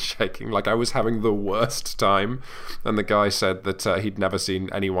shouting and shaking, like I was having the worst time. And the guy said that he'd never seen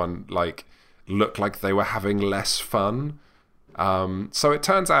anyone like look like they were having less fun. So it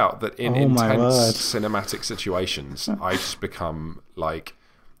turns out that in intense cinematic situations, I just become like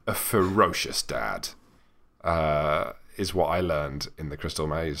a ferocious dad, is what I learned in the Crystal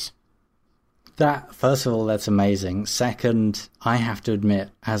Maze. That, first of all, that's amazing. Second, I have to admit,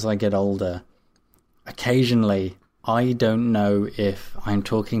 as I get older, occasionally I don't know if I'm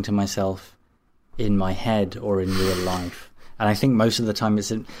talking to myself in my head or in real life. And I think most of the time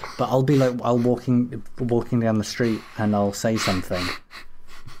it's in, but I'll be like, walking down the street and I'll say something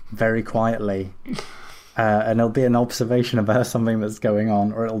very quietly, and it'll be an observation about something that's going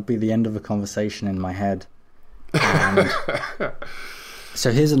on, or it'll be the end of a conversation in my head. And so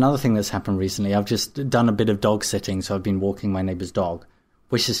here's another thing that's happened recently. I've just done a bit of dog sitting, so I've been walking my neighbour's dog,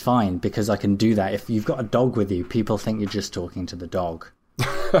 which is fine because I can do that. If you've got a dog with you, people think you're just talking to the dog.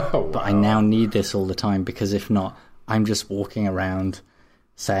 Oh, wow. But I now need this all the time because if not, I'm just walking around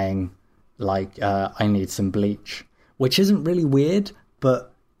saying, like, I need some bleach, which isn't really weird,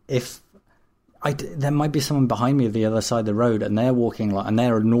 but if there might be someone behind me at the other side of the road and they're walking and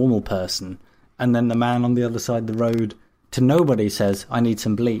they're a normal person, and then the man on the other side of the road to nobody says, I need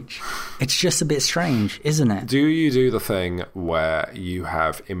some bleach. It's just a bit strange, isn't it? Do you do the thing where you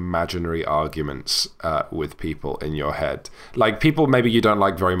have imaginary arguments with people in your head? Like people maybe you don't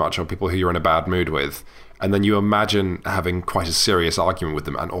like very much or people who you're in a bad mood with, and then you imagine having quite a serious argument with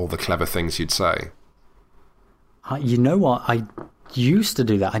them and all the clever things you'd say? You know what? I used to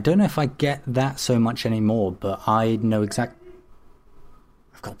do that. I don't know if I get that so much anymore, but I know exactly...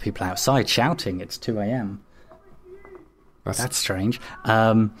 I've got people outside shouting. It's 2 a.m. That's strange.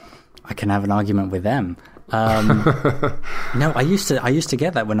 I can have an argument with them. No, I used to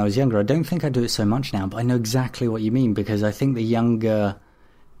get that when I was younger. I don't think I do it so much now, but I know exactly what you mean because I think the younger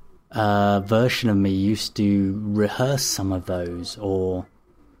version of me used to rehearse some of those or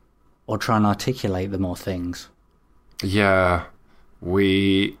try and articulate them or things. Yeah,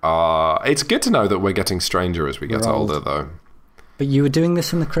 we are. It's good to know that we're getting stranger as we get older, though. But you were doing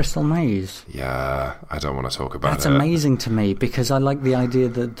this in the Crystal Maze. Yeah, I don't want to talk about That's amazing to me because I like the idea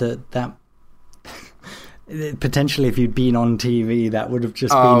that potentially if you'd been on TV, that would have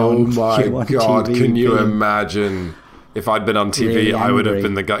just been on TV. Oh my God, can you imagine if I'd been on TV, really I would have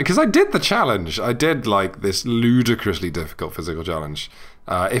been the guy. Because I did the challenge. I did like this ludicrously difficult physical challenge,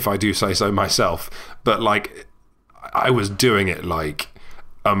 if I do say so myself. But like, I was doing it like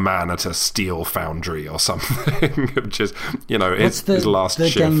a man at a steel foundry or something, which is, you know, his last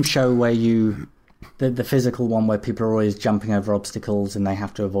shift. The game show where the physical one where people are always jumping over obstacles and they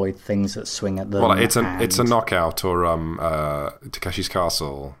have to avoid things that swing at them. Well, it's a Knockout or Takeshi's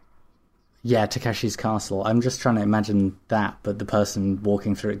Castle. Yeah, Takeshi's Castle. I'm just trying to imagine that, but the person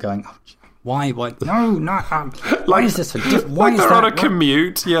walking through it going, oh, why, no, why is this? Like they're on a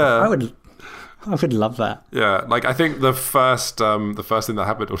commute, yeah. I would love that. Yeah, like I think the first thing that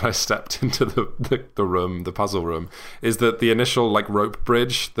happened when I stepped into the room, the puzzle room, is that the initial like rope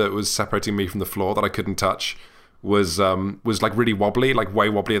bridge that was separating me from the floor that I couldn't touch was like really wobbly, like way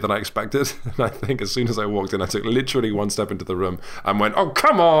wobblier than I expected. And I think as soon as I walked in, I took literally one step into the room and went, "Oh,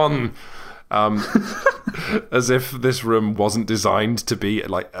 come on!" As if this room wasn't designed to be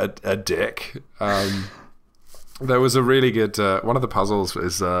like a dick. There was a really good one of the puzzles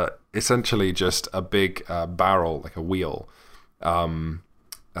is essentially just a big barrel, like a wheel, that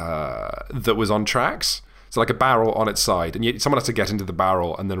was on tracks. So like a barrel on its side, and someone has to get into the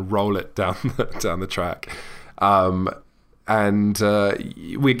barrel and then roll it down the track. You're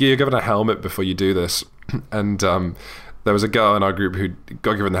given a helmet before you do this, and there was a girl in our group who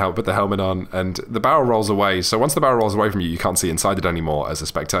got given the helmet, put the helmet on, and the barrel rolls away. So once the barrel rolls away from you, you can't see inside it anymore as a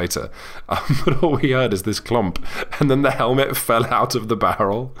spectator. But all we heard is this clump, and then the helmet fell out of the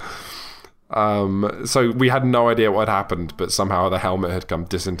barrel. So we had no idea what had happened, but somehow the helmet had come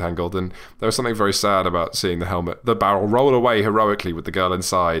disentangled, and there was something very sad about seeing the barrel roll away heroically with the girl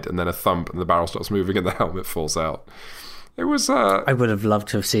inside, and then a thump, and the barrel stops moving, and the helmet falls out. It was. I would have loved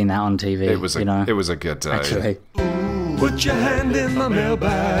to have seen that on TV. It was a good day. Actually. Put your hand in my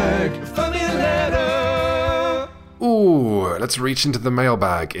mailbag. Find me a letter. Ooh, let's reach into the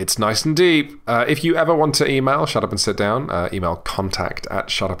mailbag. It's nice and deep. If you ever want to email Shut Up and Sit Down, email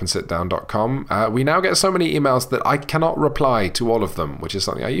contact@shutupandsitdown.com. We now get so many emails that I cannot reply to all of them, which is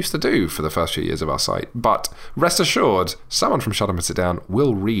something I used to do for the first few years of our site. But rest assured, someone from Shut Up and Sit Down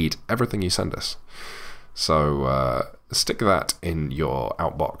will read everything you send us. So stick that in your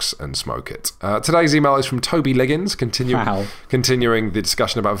outbox and smoke it. Today's email is from Toby Liggins, continuing the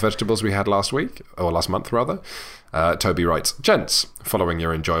discussion about vegetables we had last month rather. Toby writes, "Gents, following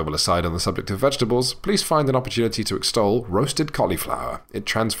your enjoyable aside on the subject of vegetables, please find an opportunity to extol roasted cauliflower. It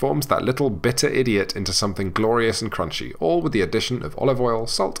transforms that little bitter idiot into something glorious and crunchy, all with the addition of olive oil,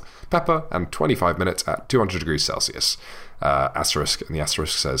 salt, pepper, and 25 minutes at 200 degrees Celsius. Asterisk, and the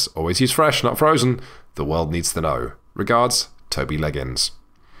asterisk says, always use fresh, not frozen. The world needs to know. Regards, Toby Liggins."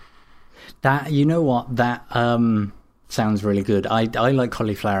 That, you know what, that sounds really good. I like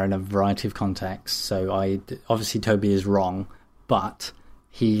cauliflower in a variety of contexts, so obviously Toby is wrong, but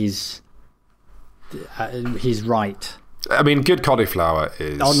he's right. I mean, good cauliflower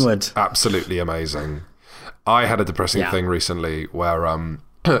is onward, absolutely amazing. I had a depressing thing recently where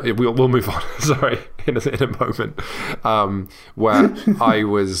we'll move on. Sorry, in a moment, where I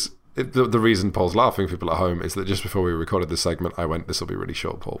was. The reason Paul's laughing, people at home, is that just before we recorded this segment, I went, "This will be really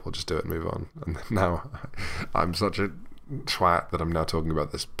short, Paul. We'll just do it and move on." And now I'm such a twat that I'm now talking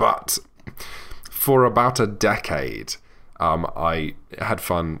about this. But for about a decade, I had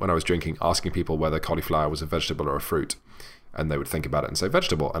fun when I was drinking, asking people whether cauliflower was a vegetable or a fruit, and they would think about it and say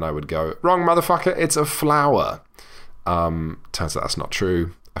vegetable, and I would go, "Wrong, motherfucker! It's a flower." Turns out that's not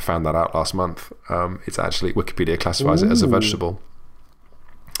true. I found that out last month. It's actually Wikipedia classifies it as a vegetable.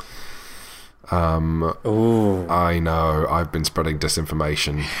 I know, I've been spreading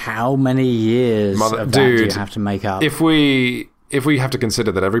disinformation. How many years of that do you have to make up? If we have to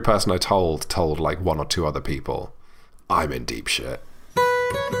consider that every person I told like one or two other people, I'm in deep shit.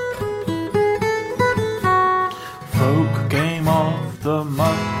 Folk Game of the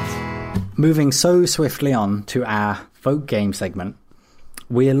Month. Moving so swiftly on to our folk game segment,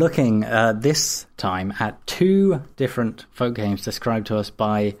 we're looking this time at two different folk games described to us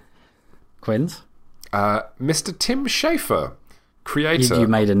by Quinns? Mr. Tim Schafer, creator. You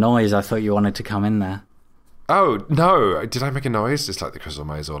made a noise. I thought you wanted to come in there. Oh, no. Did I make a noise? It's like the Crystal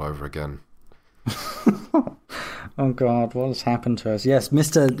Maze all over again. Oh, God. What has happened to us? Yes,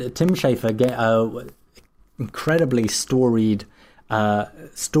 Mr. Tim Schafer, incredibly storied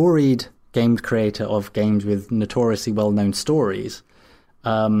games creator of games with notoriously well-known stories,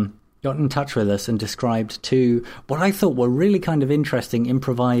 got in touch with us and described two what I thought were really kind of interesting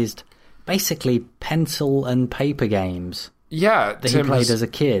improvised, basically pencil and paper games. Yeah, that he played as a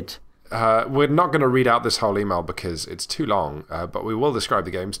kid. We're not going to read out this whole email because it's too long, but we will describe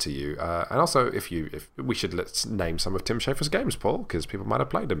the games to you. And also, if we should let's name some of Tim Schafer's games, Paul, because people might have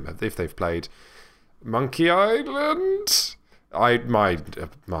played them if they've played Monkey Island.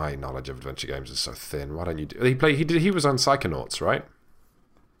 My knowledge of adventure games is so thin. Why don't you do? He was on Psychonauts, right?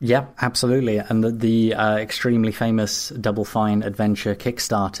 Yep, absolutely. And the extremely famous Double Fine adventure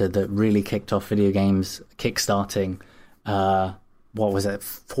Kickstarter that really kicked off video games kickstarting. What was it,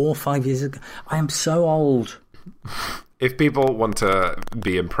 4 or 5 years ago? I am so old. If people want to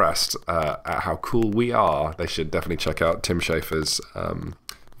be impressed at how cool we are, they should definitely check out Tim Schafer's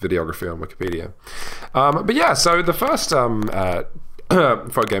videography on Wikipedia. But yeah, so the first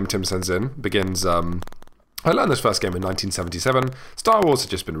folk game Tim sends in begins... I learned this first game in 1977. Star Wars had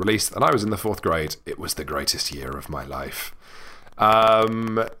just been released, and I was in the 4th grade. It was the greatest year of my life.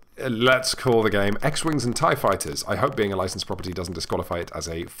 Let's call the game X-Wings and TIE Fighters. I hope being a licensed property doesn't disqualify it as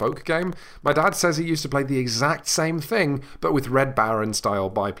a folk game. My dad says he used to play the exact same thing, but with Red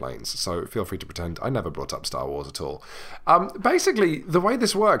Baron-style biplanes, so feel free to pretend I never brought up Star Wars at all. Basically, the way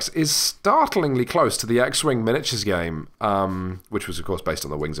this works is startlingly close to the X-Wing miniatures game, which was, of course, based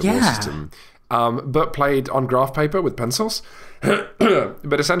on the Wings of War system. But played on graph paper with pencils.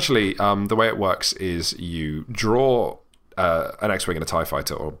 But essentially, the way it works is you draw an X-Wing and a TIE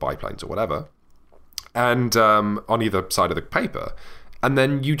Fighter or biplanes or whatever, and on either side of the paper, and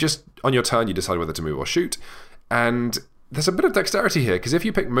then you just, on your turn, you decide whether to move or shoot. And there's a bit of dexterity here, because if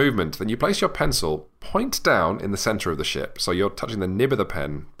you pick movement, then you place your pencil point down in the center of the ship, so you're touching the nib of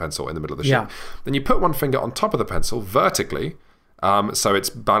the pencil in the middle of the ship. Then you put one finger on top of the pencil vertically, so it's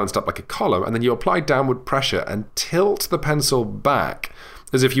balanced up like a column, and then you apply downward pressure and tilt the pencil back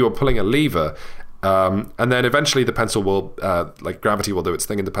as if you were pulling a lever, and then eventually the pencil will, like gravity will do its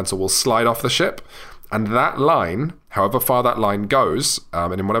thing, and the pencil will slide off the ship, and that line, however far that line goes,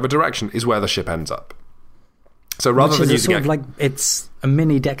 and in whatever direction, is where the ship ends up. So rather than using sort of like it's a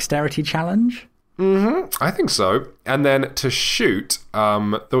mini dexterity challenge. I think so. And then to shoot,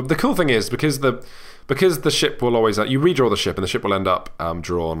 the cool thing is because the ship will always you redraw the ship and the ship will end up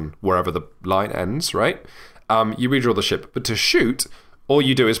drawn wherever the line ends, right? You redraw the ship, but to shoot, all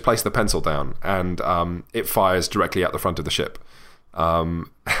you do is place the pencil down and it fires directly at the front of the ship. And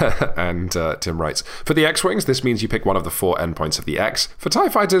Tim writes, for the X-Wings, this means you pick one of the 4 endpoints of the X. For TIE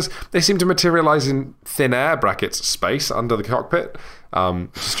fighters, they seem to materialize in thin air brackets space under the cockpit,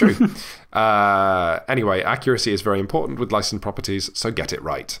 which is true. Anyway, accuracy is very important with licensed properties, so get it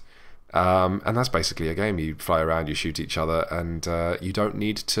right. And that's basically a game. You fly around, you shoot each other, and you don't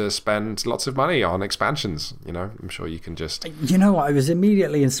need to spend lots of money on expansions. I'm sure you can just... I was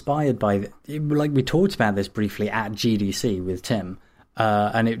immediately inspired by... Like, we talked about this briefly at GDC with Tim,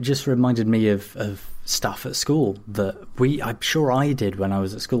 and it just reminded me of stuff at school that I'm sure I did when I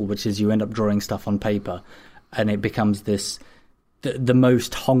was at school, which is you end up drawing stuff on paper, and it becomes this... The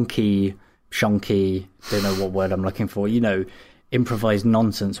most honky, shonky, don't know what word I'm looking for, improvised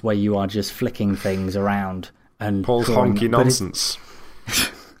nonsense where you are just flicking things around and Paul's drawing, honky nonsense.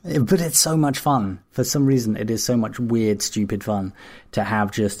 But it's so much fun. For some reason, it is so much weird, stupid fun to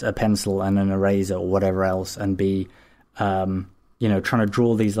have just a pencil and an eraser or whatever else and be, trying to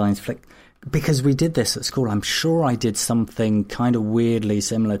draw these lines. Because we did this at school. I'm sure I did something kind of weirdly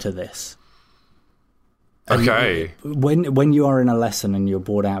similar to this. Okay. When you are in a lesson and you're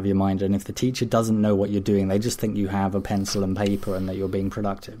bored out of your mind, and if the teacher doesn't know what you're doing, they just think you have a pencil and paper and that you're being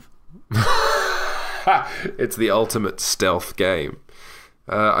productive. It's the ultimate stealth game.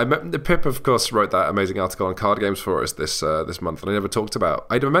 Pip, of course, wrote that amazing article on card games for us this month, and I never talked about.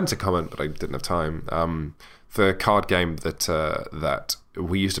 I meant to comment, but I didn't have time. The card game that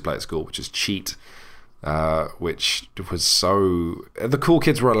we used to play at school, which is Cheat. Which was so... The cool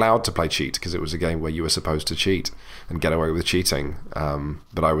kids were allowed to play Cheat because it was a game where you were supposed to cheat and get away with cheating.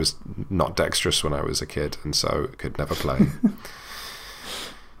 But I was not dexterous when I was a kid, and so could never play.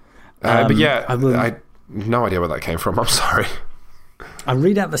 But yeah, I had no idea where that came from. I'm sorry. I'll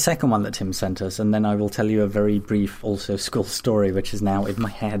read out the second one that Tim sent us, and then I will tell you a very brief, also school story, which is now in my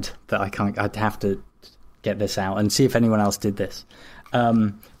head that I'd have to get this out and see if anyone else did this.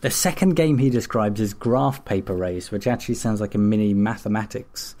 The second game he describes is Graph Paper Race, which actually sounds like a mini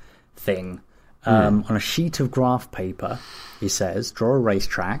mathematics thing. On a sheet of graph paper, he says, draw a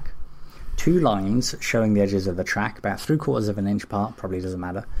racetrack, 2 lines showing the edges of the track, about 3/4 of an inch apart, probably doesn't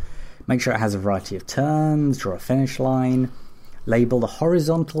matter. Make sure it has a variety of turns, draw a finish line, label the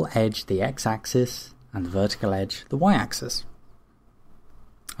horizontal edge the x-axis, and the vertical edge the y-axis.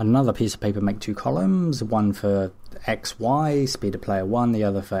 On another piece of paper, make 2 columns, one for XY, speed of player 1, the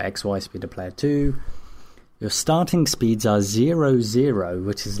other for XY, speed of player 2. Your starting speeds are 0, 0,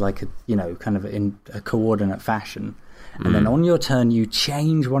 which is like kind of in a coordinate fashion. And then on your turn, you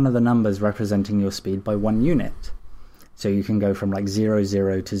change one of the numbers representing your speed by 1 unit. So you can go from like 0,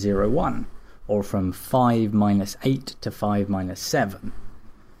 0 to 0, 1, or from 5 minus 8 to 5 minus 7.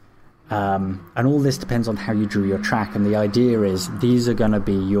 And all this depends on how you drew your track, and the idea is these are going to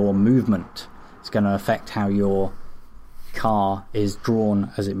be your movement. It's going to affect how your car is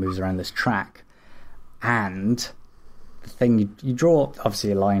drawn as it moves around this track. And the thing, you draw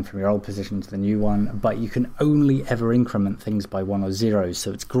obviously a line from your old position to the new one, but you can only ever increment things by 1 or 0,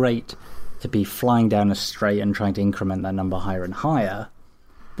 so it's great to be flying down a straight and trying to increment that number higher and higher,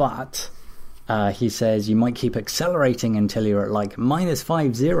 but... he says you might keep accelerating until you're at like minus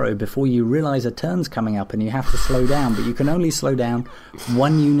 50 before you realize a turn's coming up and you have to slow down, but you can only slow down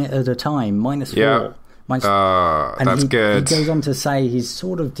 1 unit at a time, minus 4. That's good. He goes on to say he's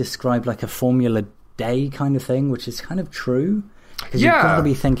sort of described like a Formula Day kind of thing, which is kind of true. Because you've got to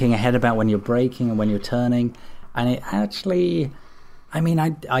be thinking ahead about when you're braking and when you're turning. And it actually... I mean,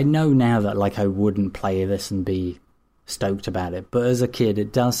 I know now that like I wouldn't play this and be... stoked about it, but as a kid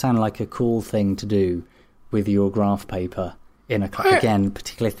it does sound like a cool thing to do with your graph paper in a again,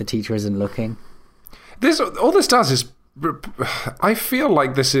 particularly if the teacher isn't looking. All this does is I feel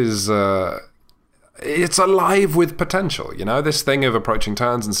like this is it's alive with potential, this thing of approaching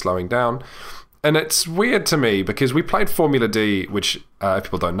turns and slowing down. And it's weird to me because we played Formula D, which if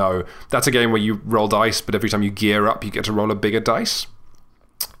people don't know, that's a game where you roll dice, but every time you gear up you get to roll a bigger dice.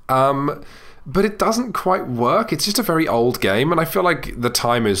 But it doesn't quite work. It's just a very old game, and I feel like the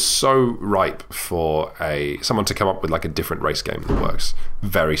time is so ripe for someone to come up with like a different race game that works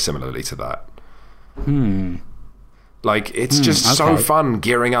very similarly to that. Like, it's just so fun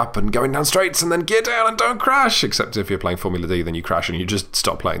gearing up and going down straights and then gear down and don't crash. Except if you're playing Formula D, then you crash and you just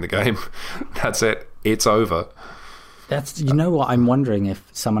stop playing the game. That's it. It's over. You know what? I'm wondering if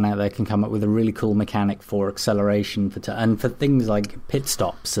someone out there can come up with a really cool mechanic for acceleration and for things like pit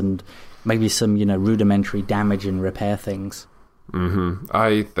stops and maybe some, rudimentary damage and repair things.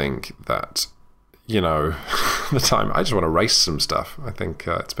 I think that, the time I just want to race some stuff. I think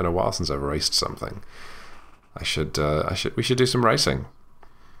it's been a while since I've raced something. We should do some racing.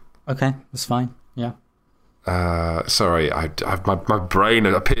 Okay, that's fine. Yeah. Sorry, my brain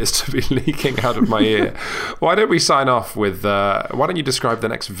appears to be leaking out of my ear. Why don't we sign off with? Why don't you describe the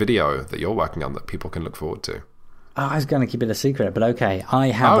next video that you're working on that people can look forward to? Oh, I was going to keep it a secret, but okay. I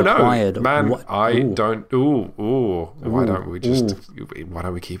have acquired. No, man, don't. Why don't we just? Why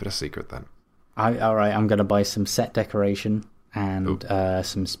don't we keep it a secret then? All right. I'm going to buy some set decoration and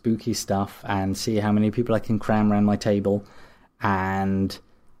some spooky stuff, and see how many people I can cram around my table, and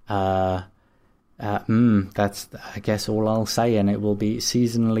that's, I guess, all I'll say, and it will be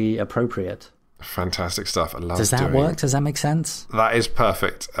seasonally appropriate. Fantastic stuff. I love. Does that work? Does that make sense? That is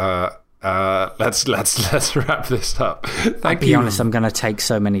perfect. Let's wrap this up. I'll be honest, I'm going to take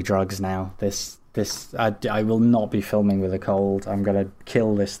so many drugs now. I will not be filming with a cold. I'm going to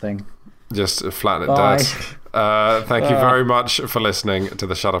kill this thing. Just flatten it dead. Thank you very much for listening to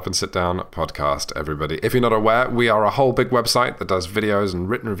the Shut Up and Sit Down podcast, everybody. If you're not aware, we are a whole big website that does videos and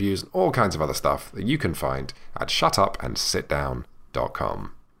written reviews and all kinds of other stuff that you can find at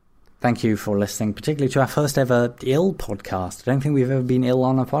shutupandsitdown.com. Thank you for listening, particularly to our first ever ill podcast. I don't think we've ever been ill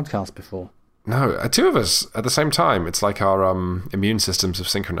on a podcast before. No, two of us at the same time. It's like our immune systems have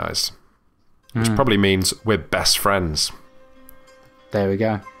synchronized, which probably means we're best friends. There we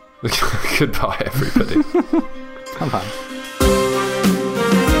go. Goodbye, everybody. Bye-bye.